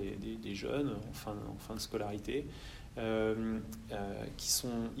évidemment des jeunes en fin de scolarité, qui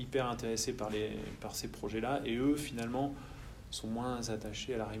sont hyper intéressés par ces projets-là, et eux finalement sont moins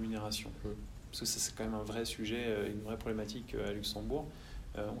attachés à la rémunération, parce que ça, c'est quand même un vrai sujet, une vraie problématique à Luxembourg.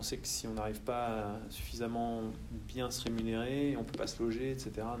 On sait que si on n'arrive pas à suffisamment bien se rémunérer, on ne peut pas se loger,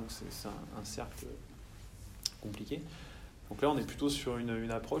 etc. Donc c'est un cercle compliqué. Donc là, on est plutôt sur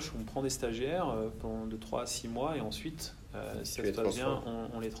une approche où on prend des stagiaires pendant de 3 à 6 mois, et ensuite, si ça se passe bien,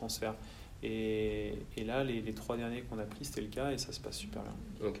 on les transfère. Et là, les 3 derniers qu'on a pris, c'était le cas, et ça se passe super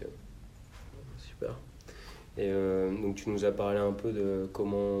bien. Ok, super. Et donc tu nous as parlé un peu de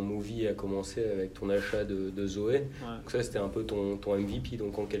comment Moovy a commencé avec ton achat de Zoé. Ouais. Donc ça, c'était un peu ton MVP,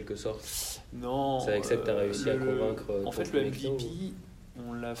 donc en quelque sorte. Non. C'est avec ça que tu as réussi à convaincre. En fait, le MVP,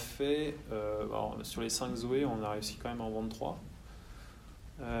 on l'a fait. Alors, sur les 5 Zoé, on a réussi quand même à en vendre 3.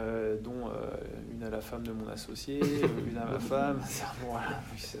 Dont une à la femme de mon associé, une à ma femme. Voilà.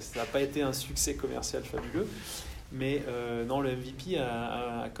 Ça n'a pas été un succès commercial fabuleux, mais non, le MVP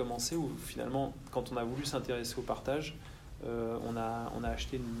a commencé où finalement, quand on a voulu s'intéresser au partage, on a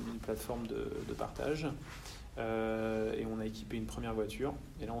acheté une plateforme de partage, et on a équipé une première voiture,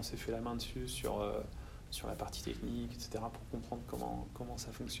 et là on s'est fait la main dessus sur la partie technique, etc., pour comprendre comment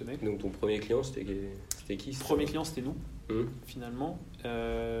ça fonctionnait. Donc ton premier client, c'était qui? Le premier client, c'était nous, finalement.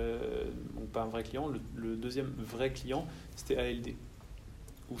 Donc pas un vrai client. Le deuxième vrai client, c'était ALD,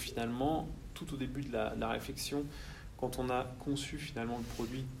 où finalement, tout au début de la réflexion, quand on a conçu finalement le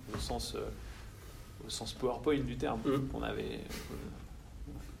produit au sens PowerPoint du terme, on avait...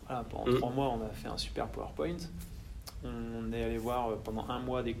 pendant 3 mois, on a fait un super PowerPoint. On est allé voir pendant 1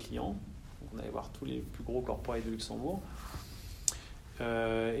 mois des clients. On allait voir tous les plus gros corporates de Luxembourg,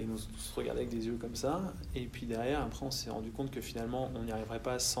 et nous tous regardaient avec des yeux comme ça. Et puis derrière, après, on s'est rendu compte que finalement, on n'y arriverait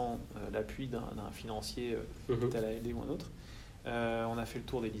pas sans l'appui d'un financier tel ALD ou un autre. On a fait le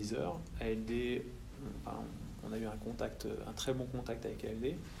tour des leasers. ALD, on a eu un très bon contact avec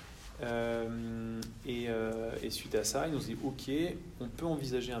ALD. Et suite à ça, ils nous ont dit OK, on peut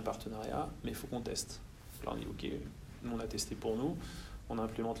envisager un partenariat, mais il faut qu'on teste. Alors on dit OK, nous on a testé pour nous. On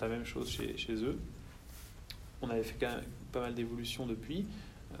implémente la même chose chez eux. On avait fait quand même pas mal d'évolutions depuis.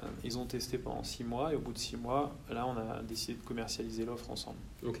 Ils ont testé pendant 6 mois, et au bout de 6 mois, là, on a décidé de commercialiser l'offre ensemble.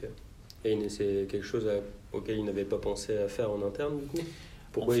 Ok. Et c'est quelque chose auquel ils n'avaient pas pensé à faire en interne, du coup ?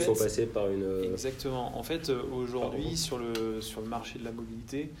 Pourquoi ils sont passés par une... Exactement. En fait, aujourd'hui, sur le marché de la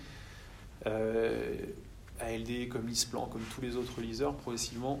mobilité, ALD comme LeasePlan, comme tous les autres leasers,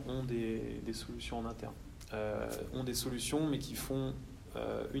 progressivement ont des solutions en interne. Ont des solutions, mais qui font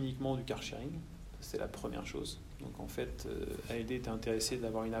uniquement du car sharing. C'est la première chose. Donc en fait, ALD était intéressé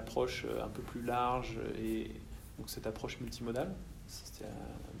d'avoir une approche un peu plus large, et donc cette approche multimodale. C'était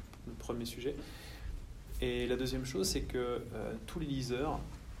le premier sujet. Et la deuxième chose, c'est que tous les leasers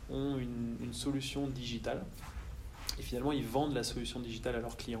ont une solution digitale, et finalement ils vendent la solution digitale à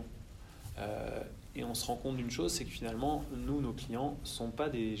leurs clients. Et on se rend compte d'une chose, c'est que finalement, nos clients ne sont pas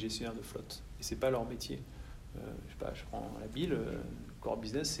des gestionnaires de flotte, et ce n'est pas leur métier. Je prends la BIL, le core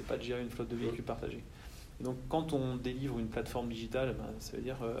business, ce n'est pas de gérer une flotte de véhicules partagés. Et donc quand on délivre une plateforme digitale, ça veut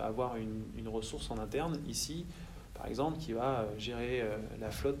dire avoir une ressource en interne, ici, par exemple, qui va gérer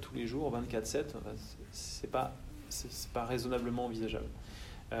la flotte tous les jours, 24/7, c'est pas raisonnablement envisageable.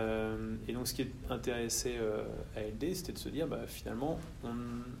 Et donc ce qui est intéressé à LD, c'était de se dire, finalement,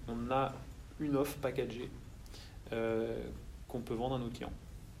 on a une offre packagée qu'on peut vendre à nos clients.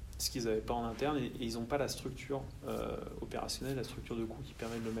 Ce qu'ils n'avaient pas en interne, et ils n'ont pas la structure opérationnelle, la structure de coût qui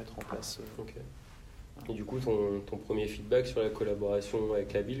permet de le mettre en place. Ok. Et du coup, ton premier feedback sur la collaboration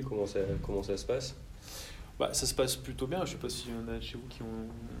avec la BIL, comment ça se passe ? Ça se passe plutôt bien. Je ne sais pas s'il y en a chez vous qui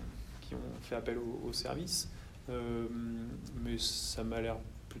ont fait appel au service, mais ça m'a l'air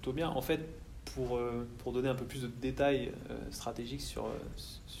plutôt bien. En fait, pour donner un peu plus de détails stratégiques sur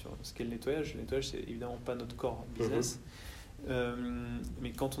ce qu'est le nettoyage c'est évidemment pas notre core business.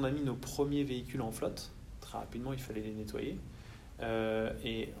 Mais quand on a mis nos premiers véhicules en flotte, très rapidement, il fallait les nettoyer.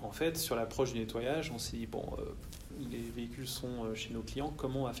 Et en fait, sur l'approche du nettoyage, on s'est dit, les véhicules sont chez nos clients,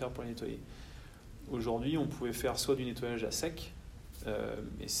 comment on va faire pour les nettoyer ? Aujourd'hui, on pouvait faire soit du nettoyage à sec,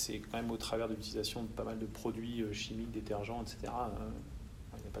 mais c'est quand même au travers de l'utilisation de pas mal de produits chimiques, détergents, etc.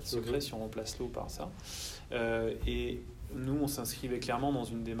 Il n'y a pas de secret si on remplace l'eau par ça. Et nous, on s'inscrivait clairement dans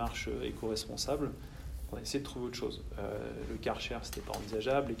une démarche éco-responsable. On a essayé de trouver autre chose. Le car share, ce n'était pas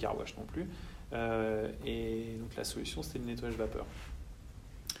envisageable, les car wash non plus. Et donc la solution, c'était le nettoyage vapeur.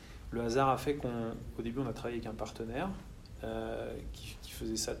 Le hasard a fait qu'au début, on a travaillé avec un partenaire qui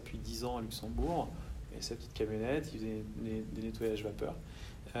faisait ça depuis 10 ans à Luxembourg. Il avait sa petite camionnette, il faisait des nettoyages vapeur.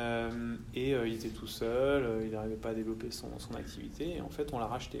 Et il était tout seul, il n'arrivait pas à développer son activité. Et en fait, on l'a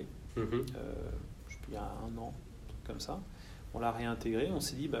racheté. Je sais plus, il y a 1 an, un truc comme ça. On l'a réintégré. On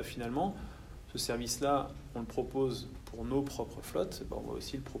s'est dit, finalement, ce service-là, on le propose pour nos propres flottes. On va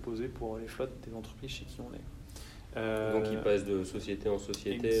aussi le proposer pour les flottes des entreprises chez qui on est. Donc il passe de société en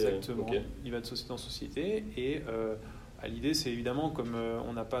société. Exactement. Il va de société en société. Et l'idée, c'est évidemment, comme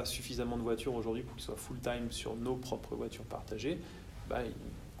on n'a pas suffisamment de voitures aujourd'hui pour qu'il soit full-time sur nos propres voitures partagées, il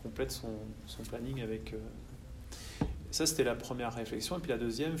complète son planning avec... Ça, c'était la première réflexion. Et puis la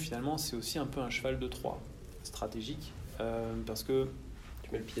deuxième, finalement, c'est aussi un peu un cheval de Troie stratégique. Parce que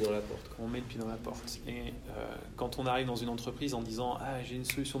tu mets le pied dans la porte. On met le pied dans la porte. Et quand on arrive dans une entreprise en disant « Ah, j'ai une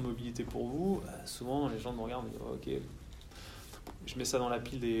solution de mobilité pour vous », souvent les gens nous regardent et disent « Ok, je mets ça dans la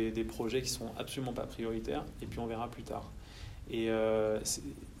pile des projets qui sont absolument pas prioritaires et puis on verra plus tard ». Et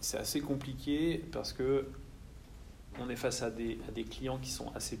c'est assez compliqué parce que on est face à des clients qui sont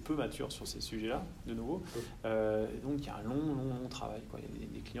assez peu matures sur ces sujets-là, de nouveau. Donc il y a un long travail. Il y a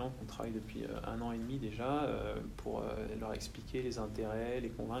des clients qu'on travaille depuis 1 an et demi déjà pour leur expliquer les intérêts, les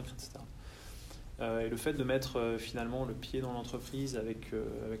convaincre, etc. Et le fait de mettre finalement le pied dans l'entreprise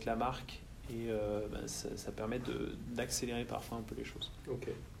avec la marque, et ça permet d'accélérer parfois un peu les choses. Ok.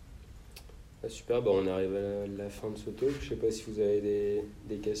 Super, on arrive à la fin de ce talk. Je ne sais pas si vous avez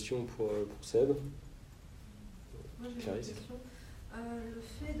des questions pour Seb. Moi j'ai une question. Le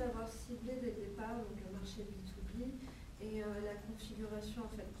fait d'avoir ciblé dès le départ donc le marché B2B et la configuration en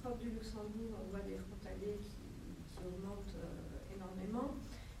fait propre du Luxembourg, on voit des frontaliers qui augmentent énormément.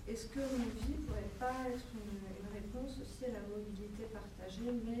 Est-ce que Moovy ne pourrait pas être une réponse aussi à la mobilité partagée,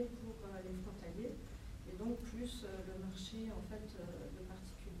 mais pour les frontaliers, et donc plus le marché en fait de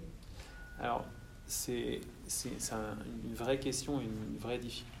particuliers? Alors, c'est une vraie question, une vraie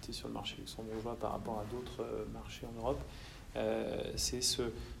difficulté sur le marché luxembourgeois par rapport à d'autres marchés en Europe. C'est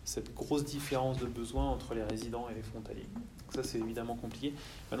cette grosse différence de besoins entre les résidents et les frontaliers. Donc ça, c'est évidemment compliqué.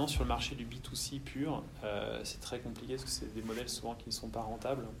 Maintenant, sur le marché du B2C pur, c'est très compliqué parce que c'est des modèles souvent qui ne sont pas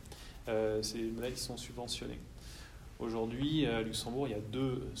rentables. C'est des modèles qui sont subventionnés. Aujourd'hui, à Luxembourg, il y a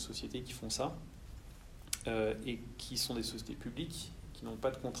 2 sociétés qui font ça et qui sont des sociétés publiques qui n'ont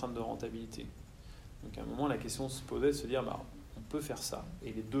pas de contraintes de rentabilité. Donc à un moment, la question se posait de se dire, on peut faire ça.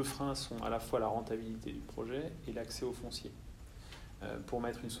 Et les 2 freins sont à la fois la rentabilité du projet et l'accès au foncier. Pour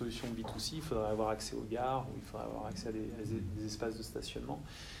mettre une solution B2C, il faudrait avoir accès aux gares ou il faudrait avoir accès à des espaces de stationnement.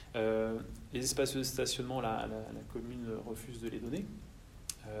 Les espaces de stationnement, la commune refuse de les donner.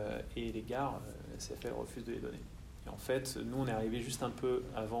 et les gares, CFL refuse de les donner. Et en fait, nous, on est arrivé juste un peu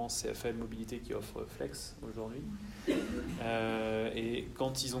avant CFL Mobilité qui offre Flex aujourd'hui. Et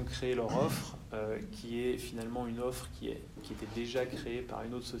quand ils ont créé leur offre, qui est finalement une offre qui était déjà créée par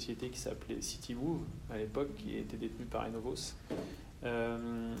une autre société qui s'appelait Citymove à l'époque, qui était détenue par Enovos,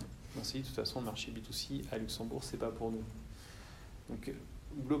 on s'est dit de toute façon, le marché B2C à Luxembourg, c'est pas pour nous. Donc,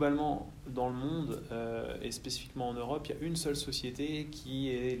 globalement, dans le monde, et spécifiquement en Europe, il y a une seule société qui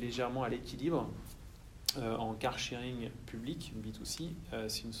est légèrement à l'équilibre en car sharing public, B2C,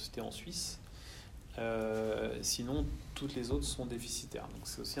 c'est une société en Suisse. Sinon, toutes les autres sont déficitaires. Donc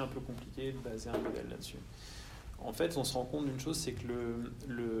c'est aussi un peu compliqué de baser un modèle là-dessus. En fait, on se rend compte d'une chose, c'est que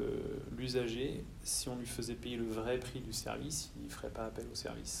l'usager, si on lui faisait payer le vrai prix du service, il ne ferait pas appel au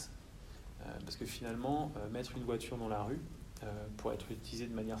service. Parce que finalement, mettre une voiture dans la rue pour être utilisée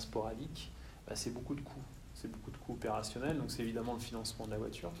de manière sporadique, c'est beaucoup de coûts. C'est beaucoup de coûts opérationnels, donc c'est évidemment le financement de la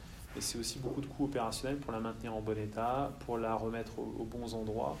voiture, mais c'est aussi beaucoup de coûts opérationnels pour la maintenir en bon état, pour la remettre aux bons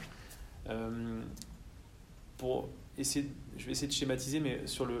endroits. Je vais essayer de schématiser, mais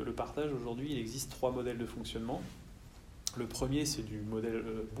sur le partage aujourd'hui, il existe 3 modèles de fonctionnement. Le premier, c'est du modèle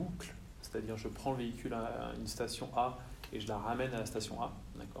boucle, c'est-à-dire je prends le véhicule à une station A et je la ramène à la station A.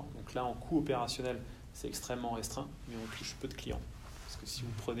 D'accord ? Donc là, en coût opérationnel, c'est extrêmement restreint, mais on touche peu de clients. Parce que si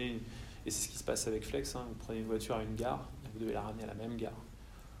vous prenez, et c'est ce qui se passe avec Flex, vous prenez une voiture à une gare, vous devez la ramener à la même gare.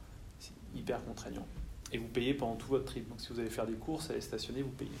 C'est hyper contraignant. Et vous payez pendant tout votre trip. Donc si vous allez faire des courses, allez stationner,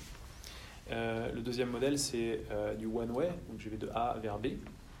 vous payez. Le deuxième modèle, c'est du one-way, donc je vais de A vers B.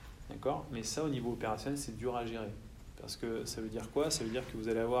 D'accord ? Mais ça, au niveau opérationnel, c'est dur à gérer. Parce que ça veut dire quoi ? Ça veut dire que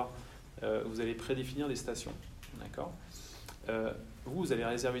vous allez prédéfinir des stations. D'accord ? Vous allez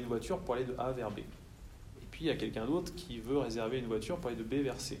réserver une voiture pour aller de A vers B. Et puis, il y a quelqu'un d'autre qui veut réserver une voiture pour aller de B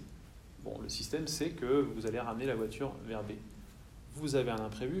vers C. Bon, le système, c'est que vous allez ramener la voiture vers B. Vous avez un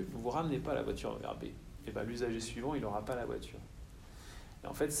imprévu, vous ne ramenez pas la voiture vers B. Et bien, l'usager suivant, il n'aura pas la voiture. Et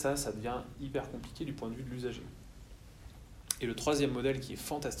en fait, ça devient hyper compliqué du point de vue de l'usager. Et le troisième modèle qui est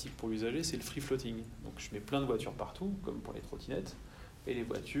fantastique pour l'usager, c'est le free floating. Donc, je mets plein de voitures partout, comme pour les trottinettes. Et les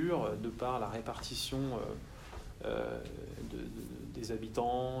voitures, de par la répartition des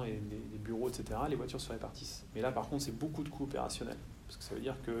habitants et des bureaux, etc., les voitures se répartissent. Mais là, par contre, c'est beaucoup de coûts opérationnels. Parce que ça veut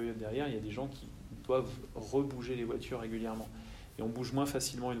dire que derrière, il y a des gens qui doivent rebouger les voitures régulièrement. Et on bouge moins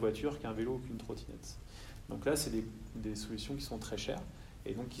facilement une voiture qu'un vélo ou qu'une trottinette. Donc là, c'est des solutions qui sont très chères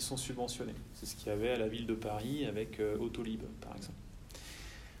et donc qui sont subventionnées. C'est ce qu'il y avait à la ville de Paris avec Autolib, par exemple.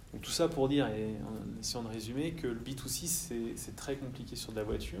 Donc tout ça pour dire, et en essayant de résumer, que le B2C, c'est très compliqué sur de la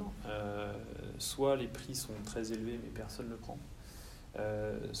voiture. Soit les prix sont très élevés, mais personne ne le prend.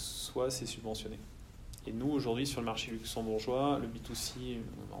 Soit c'est subventionné. Et nous, aujourd'hui, sur le marché luxembourgeois, le B2C,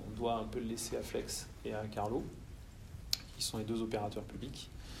 on doit un peu le laisser à Flex et à Carlo, qui sont les 2 opérateurs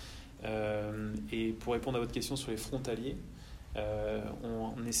publics. Et pour répondre à votre question sur les frontaliers,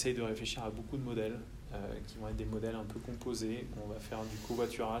 on essaye de réfléchir à beaucoup de modèles qui vont être des modèles un peu composés. On va faire du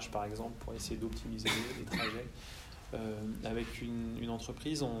covoiturage, par exemple, pour essayer d'optimiser les trajets. Avec une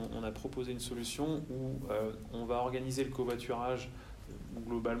entreprise, on a proposé une solution où on va organiser le covoiturage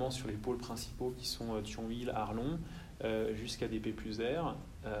globalement sur les pôles principaux qui sont Thionville, Arlon, jusqu'à DP+R,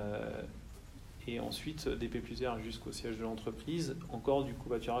 et ensuite DP+R jusqu'au siège de l'entreprise, encore du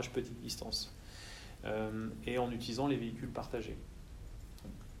covoiturage petite distance, et en utilisant les véhicules partagés.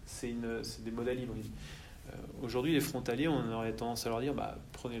 C'est des modèles hybrides. Aujourd'hui, les frontaliers, on aurait tendance à leur dire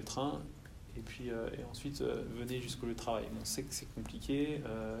prenez le train et puis et ensuite venez jusqu'au lieu de travail. On sait que c'est compliqué,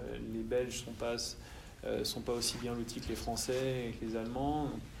 les Belges sont pas aussi bien lotis que les Français et que les Allemands.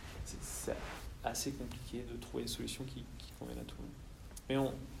 C'est assez compliqué de trouver une solution qui convienne à tout le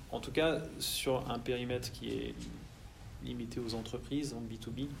monde. Mais en tout cas, sur un périmètre qui est limité aux entreprises, en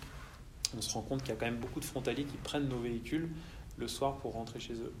B2B, on se rend compte qu'il y a quand même beaucoup de frontaliers qui prennent nos véhicules le soir pour rentrer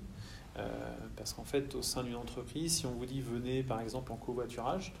chez eux. Parce qu'en fait, au sein d'une entreprise, si on vous dit venez par exemple en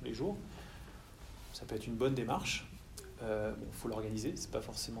covoiturage tous les jours, ça peut être une bonne démarche. Faut l'organiser, c'est pas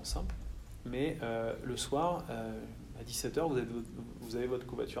forcément simple. Mais le soir, à 17h, vous avez votre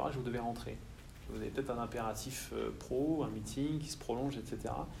covoiturage, vous devez rentrer. Vous avez peut-être un impératif pro, un meeting qui se prolonge,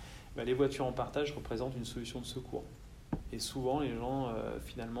 etc. Les voitures en partage représentent une solution de secours. Et souvent, les gens,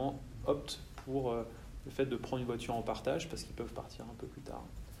 finalement, optent pour le fait de prendre une voiture en partage parce qu'ils peuvent partir un peu plus tard.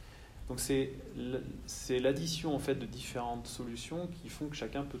 Donc c'est l'addition en fait de différentes solutions qui font que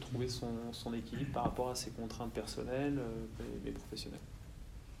chacun peut trouver son équilibre par rapport à ses contraintes personnelles et professionnelles.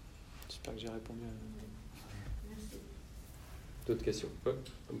 J'espère que j'ai répondu à... D'autres questions? Ouais.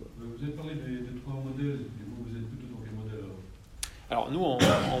 Vous avez parlé des 3 modèles, et vous êtes plutôt dans quel modèle alors nous, en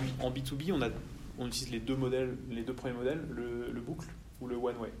B2B, on utilise les 2 premiers modèles, le boucle, ou le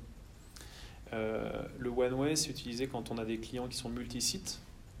one-way. Le one-way, c'est utilisé quand on a des clients qui sont multi-sites.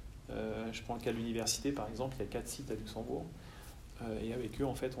 Je prends le cas de l'université, par exemple, il y a 4 sites à Luxembourg. Et avec eux,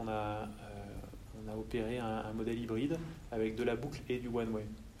 en fait, on a opéré un modèle hybride avec de la boucle et du one-way.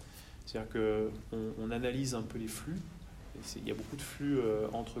 C'est-à-dire qu'on analyse un peu les flux. Il y a beaucoup de flux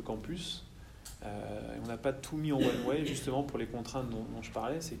entre campus. On n'a pas tout mis en one-way, justement pour les contraintes dont je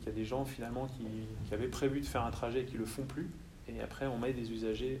parlais. C'est qu'il y a des gens, finalement, qui avaient prévu de faire un trajet et qui ne le font plus. Et après, on met des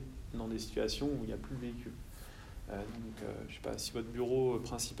usagers dans des situations où il n'y a plus de véhicule. Je ne sais pas, si votre bureau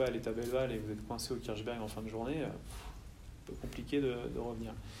principal est à Belleval et vous êtes coincé au Kirchberg en fin de journée, un peu compliqué de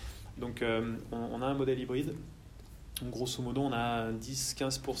revenir. Donc on a un modèle hybride. Donc, grosso modo, on a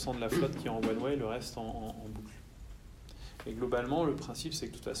 10-15% de la flotte qui est en one-way, le reste en boucle. Et globalement, le principe, c'est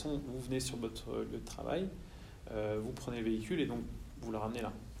que de toute façon, vous venez sur votre lieu de travail, vous prenez le véhicule et donc vous le ramenez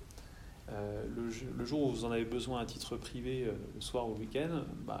là. Le jour où vous en avez besoin à titre privé, le soir ou le week-end,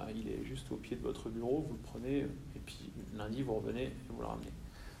 il est juste au pied de votre bureau, vous le prenez, et puis lundi, vous revenez et vous le ramenez.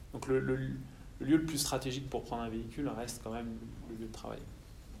 Donc le lieu le plus stratégique pour prendre un véhicule reste quand même le lieu de travail.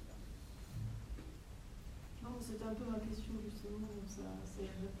 Non, c'était un peu ma question justement, ça a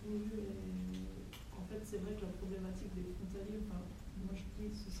répondu. Et en fait, c'est vrai que la problématique des frontaliers, moi je dis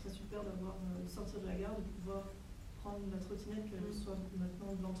que ce serait super de sortir de la gare, de pouvoir prendre la trottinette, qu'elle soit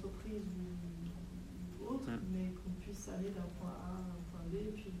maintenant de l'entreprise ou autre, mais qu'on puisse aller d'un point A à un point B,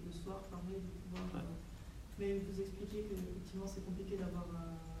 et puis le soir, pareil, de pouvoir... mais vous expliquez qu'effectivement, c'est compliqué d'avoir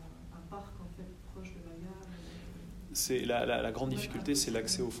un parc, en fait, proche de la gare. C'est la grande difficulté, c'est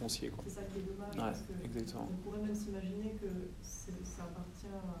l'accès au foncier, quoi. C'est ça qui est dommage, parce que exactement. On pourrait même s'imaginer que ça appartient,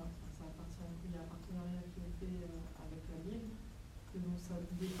 il y a un partenariat qui est fait avec la ville, que donc ça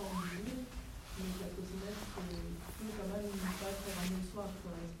dépend du ville, mais que la trottinette peut quand même pas être ramenée le soir,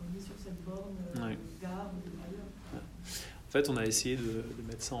 quoi, être mise sur cette borne, gare ou ailleurs. En fait, on a essayé de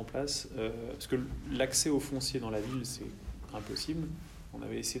mettre ça en place, parce que l'accès au foncier dans la ville, c'est impossible. On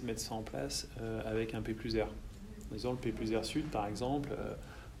avait essayé de mettre ça en place avec un P+R. En disant le P+R Sud, par exemple,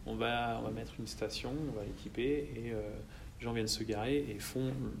 on va mettre une station, on va l'équiper, et les gens viennent se garer et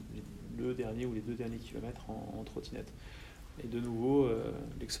font le dernier ou les 2 derniers kilomètres en trottinette. Et de nouveau,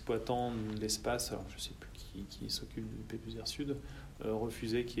 l'exploitant de l'espace, alors je ne sais plus qui s'occupe du P+R Sud,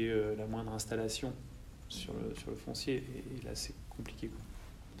 refusait qu'il y ait la moindre installation sur le foncier. Et là, c'est compliqué, quoi.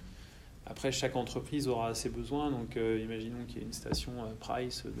 Après, chaque entreprise aura ses besoins. Donc, imaginons qu'il y ait une station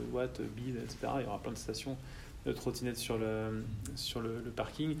Price, de Watt, Bid, etc. Il y aura plein de stations de trottinettes sur le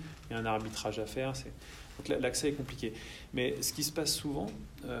parking. Il y a un arbitrage à faire. Donc, l'accès est compliqué. Mais ce qui se passe souvent,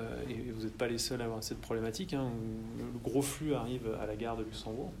 et vous n'êtes pas les seuls à avoir cette problématique, où le gros flux arrive à la gare de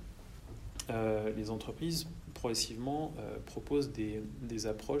Luxembourg, les entreprises, progressivement, proposent des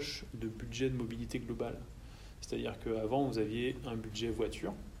approches de budget de mobilité globale. C'est-à-dire qu'avant, vous aviez un budget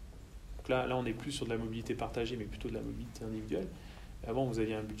voiture. Donc là, on n'est plus sur de la mobilité partagée, mais plutôt de la mobilité individuelle. Avant, vous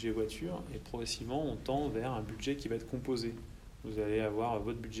aviez un budget voiture, et progressivement, on tend vers un budget qui va être composé. Vous allez avoir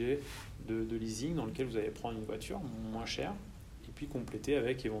votre budget de leasing dans lequel vous allez prendre une voiture moins chère, et puis compléter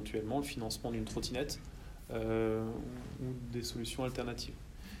avec éventuellement le financement d'une trottinette ou des solutions alternatives.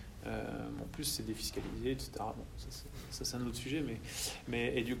 En plus, c'est défiscalisé, etc. Bon, ça c'est un autre sujet,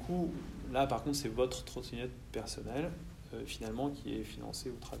 et du coup, là, par contre, c'est votre trottinette personnelle, finalement, qui est financée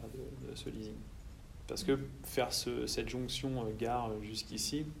au travers de ce leasing. Parce que faire cette jonction gare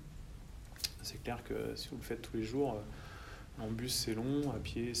jusqu'ici, c'est clair que si vous le faites tous les jours, en bus c'est long, à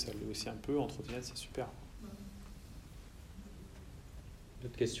pied ça l'est aussi un peu, en trottinette c'est super.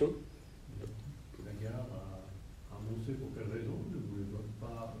 D'autres questions? La gare a annoncé pour quelle raison ne voulait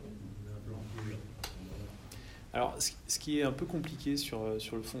pas implanter. Alors, ce qui est un peu compliqué sur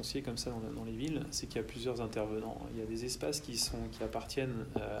le foncier comme ça dans les villes, c'est qu'il y a plusieurs intervenants. Il y a des espaces qui appartiennent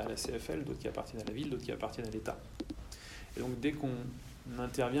à la CFL, d'autres qui appartiennent à la ville, d'autres qui appartiennent à l'État. Et donc, dès qu'on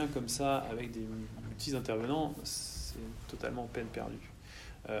intervient comme ça avec des petits intervenants, c'est totalement peine perdue.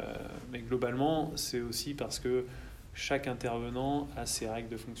 Mais globalement, c'est aussi parce que chaque intervenant a ses règles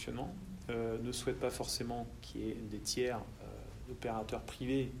de fonctionnement, ne souhaite pas forcément qu'il y ait des tiers d'opérateurs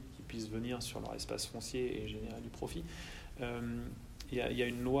privés puissent venir sur leur espace foncier et générer du profit. Il y a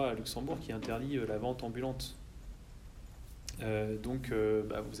une loi à Luxembourg qui interdit la vente ambulante. Donc,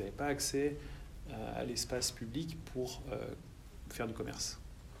 vous n'avez pas accès à l'espace public pour faire du commerce.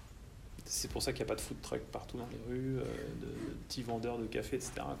 C'est pour ça qu'il n'y a pas de food truck partout dans les rues, de petits vendeurs de café,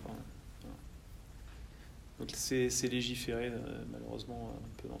 etc. Voilà. Donc, c'est légiféré, malheureusement,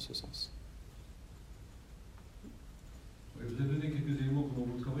 un peu dans ce sens. Vous avez donné quelques éléments comment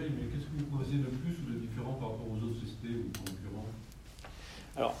vous travaillez, mais qu'est-ce que vous pensez de plus ou de différent par rapport aux autres sociétés ou concurrents?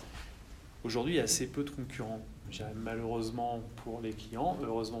 Alors, Aujourd'hui, il y a assez peu de concurrents. Je dirais malheureusement pour les clients,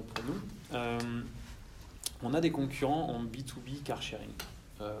 heureusement pour nous. On a des concurrents en B2B car sharing.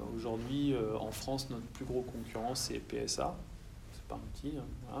 Aujourd'hui, en France, notre plus gros concurrent, c'est PSA. C'est pas un petit,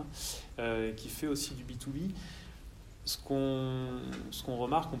 voilà. Qui fait aussi du B2B. Ce qu'on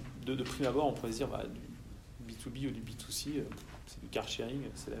remarque, de prime abord, on pourrait se dire du B2B ou du B2C, c'est du car sharing,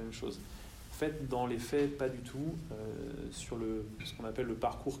 c'est la même chose. En fait, dans les faits, pas du tout. Sur ce qu'on appelle le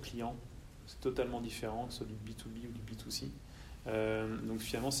parcours client, c'est totalement différent, que ce soit du B2B ou du B2C. Donc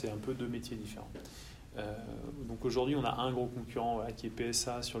finalement, c'est un peu deux métiers différents. Donc aujourd'hui, on a un gros concurrent qui est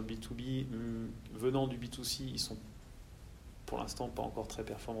PSA sur le B2B. Venant du B2C, ils sont pour l'instant pas encore très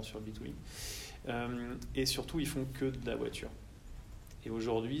performants sur le B2B. Et surtout, ils font que de la voiture. Et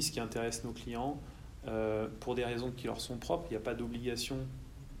aujourd'hui, ce qui intéresse nos clients, pour des raisons qui leur sont propres, il n'y a pas d'obligation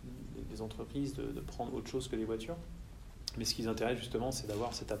des entreprises de prendre autre chose que des voitures. Mais ce qui les intéresse justement, c'est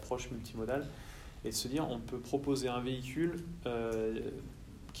d'avoir cette approche multimodale et de se dire on peut proposer un véhicule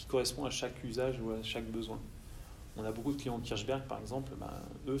qui correspond à chaque usage ou à chaque besoin. On a beaucoup de clients de Kirchberg par exemple,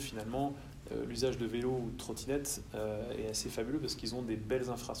 eux finalement l'usage de vélo ou de trottinette est assez fabuleux parce qu'ils ont des belles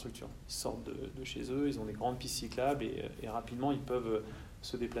infrastructures. Ils sortent de chez eux, ils ont des grandes pistes cyclables et rapidement ils peuvent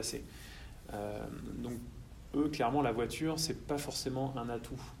se déplacer. Donc eux clairement la voiture c'est pas forcément un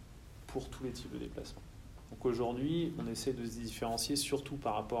atout pour tous les types de déplacements. Donc aujourd'hui, on essaie de se différencier surtout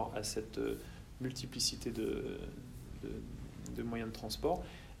par rapport à cette multiplicité de moyens de transport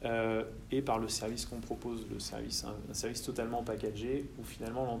et par le service qu'on propose, un service totalement packagé où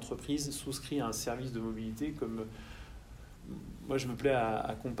finalement l'entreprise souscrit à un service de mobilité comme moi je me plais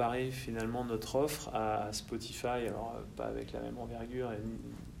à comparer finalement notre offre à Spotify, alors pas avec la même envergure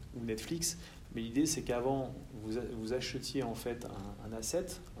ou Netflix, mais l'idée c'est qu'avant vous achetiez en fait un asset,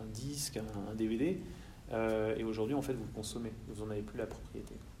 un disque, un DVD. Et aujourd'hui, en fait, vous le consommez, vous n'en avez plus la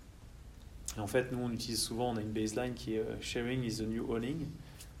propriété. Et en fait, nous, on utilise souvent, on a une baseline qui est sharing is the new owning,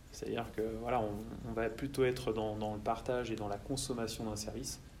 c'est-à-dire que voilà, on va plutôt être dans le partage et dans la consommation d'un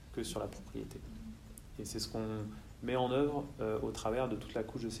service que sur la propriété. Et c'est ce qu'on met en œuvre au travers de toute la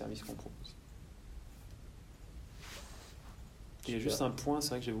couche de services qu'on propose. Il y a juste un point, c'est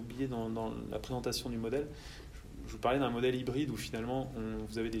vrai que j'avais oublié dans la présentation du modèle. Je vous parlais d'un modèle hybride où finalement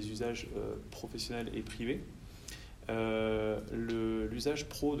vous avez des usages professionnels et privés. L'usage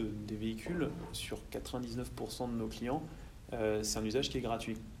pro des véhicules, sur 99% de nos clients, c'est un usage qui est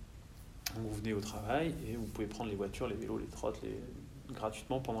gratuit. Donc vous venez au travail et vous pouvez prendre les voitures, les vélos, les trottes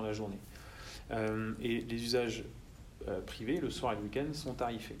gratuitement pendant la journée. Et les usages privés, le soir et le week-end, sont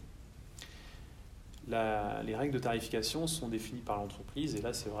tarifés. Les règles de tarification sont définies par l'entreprise et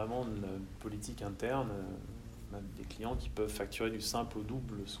là c'est vraiment une politique interne. On a des clients qui peuvent facturer du simple au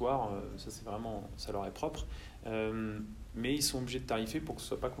double le soir, ça leur est propre, mais ils sont obligés de tarifer pour que ce ne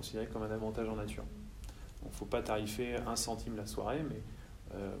soit pas considéré comme un avantage en nature. Il ne faut pas tarifer 1 centime la soirée, mais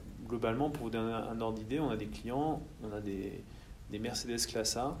globalement, pour vous donner un ordre d'idée, on a des clients, on a des Mercedes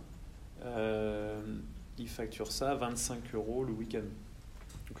Classe A, ils facturent ça à 25 € le week-end.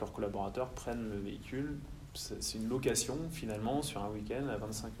 Donc leurs collaborateurs prennent le véhicule, c'est une location finalement sur un week-end à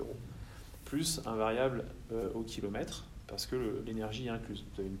 25 €. Plus un variable au kilomètre, parce que l'énergie est incluse.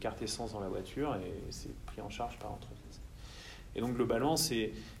 Vous avez une carte essence dans la voiture et c'est pris en charge par l'entreprise. Et donc globalement,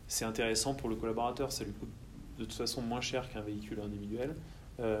 c'est intéressant pour le collaborateur, ça lui coûte de toute façon moins cher qu'un véhicule individuel,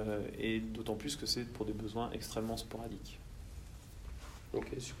 et d'autant plus que c'est pour des besoins extrêmement sporadiques.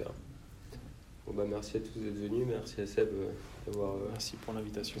 Ok, super. Bon, merci à tous d'être venus, merci à Seb d'avoir merci pour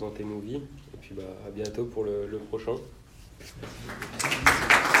l'invitation. présenté Moovy, et puis à bientôt pour le prochain. Merci.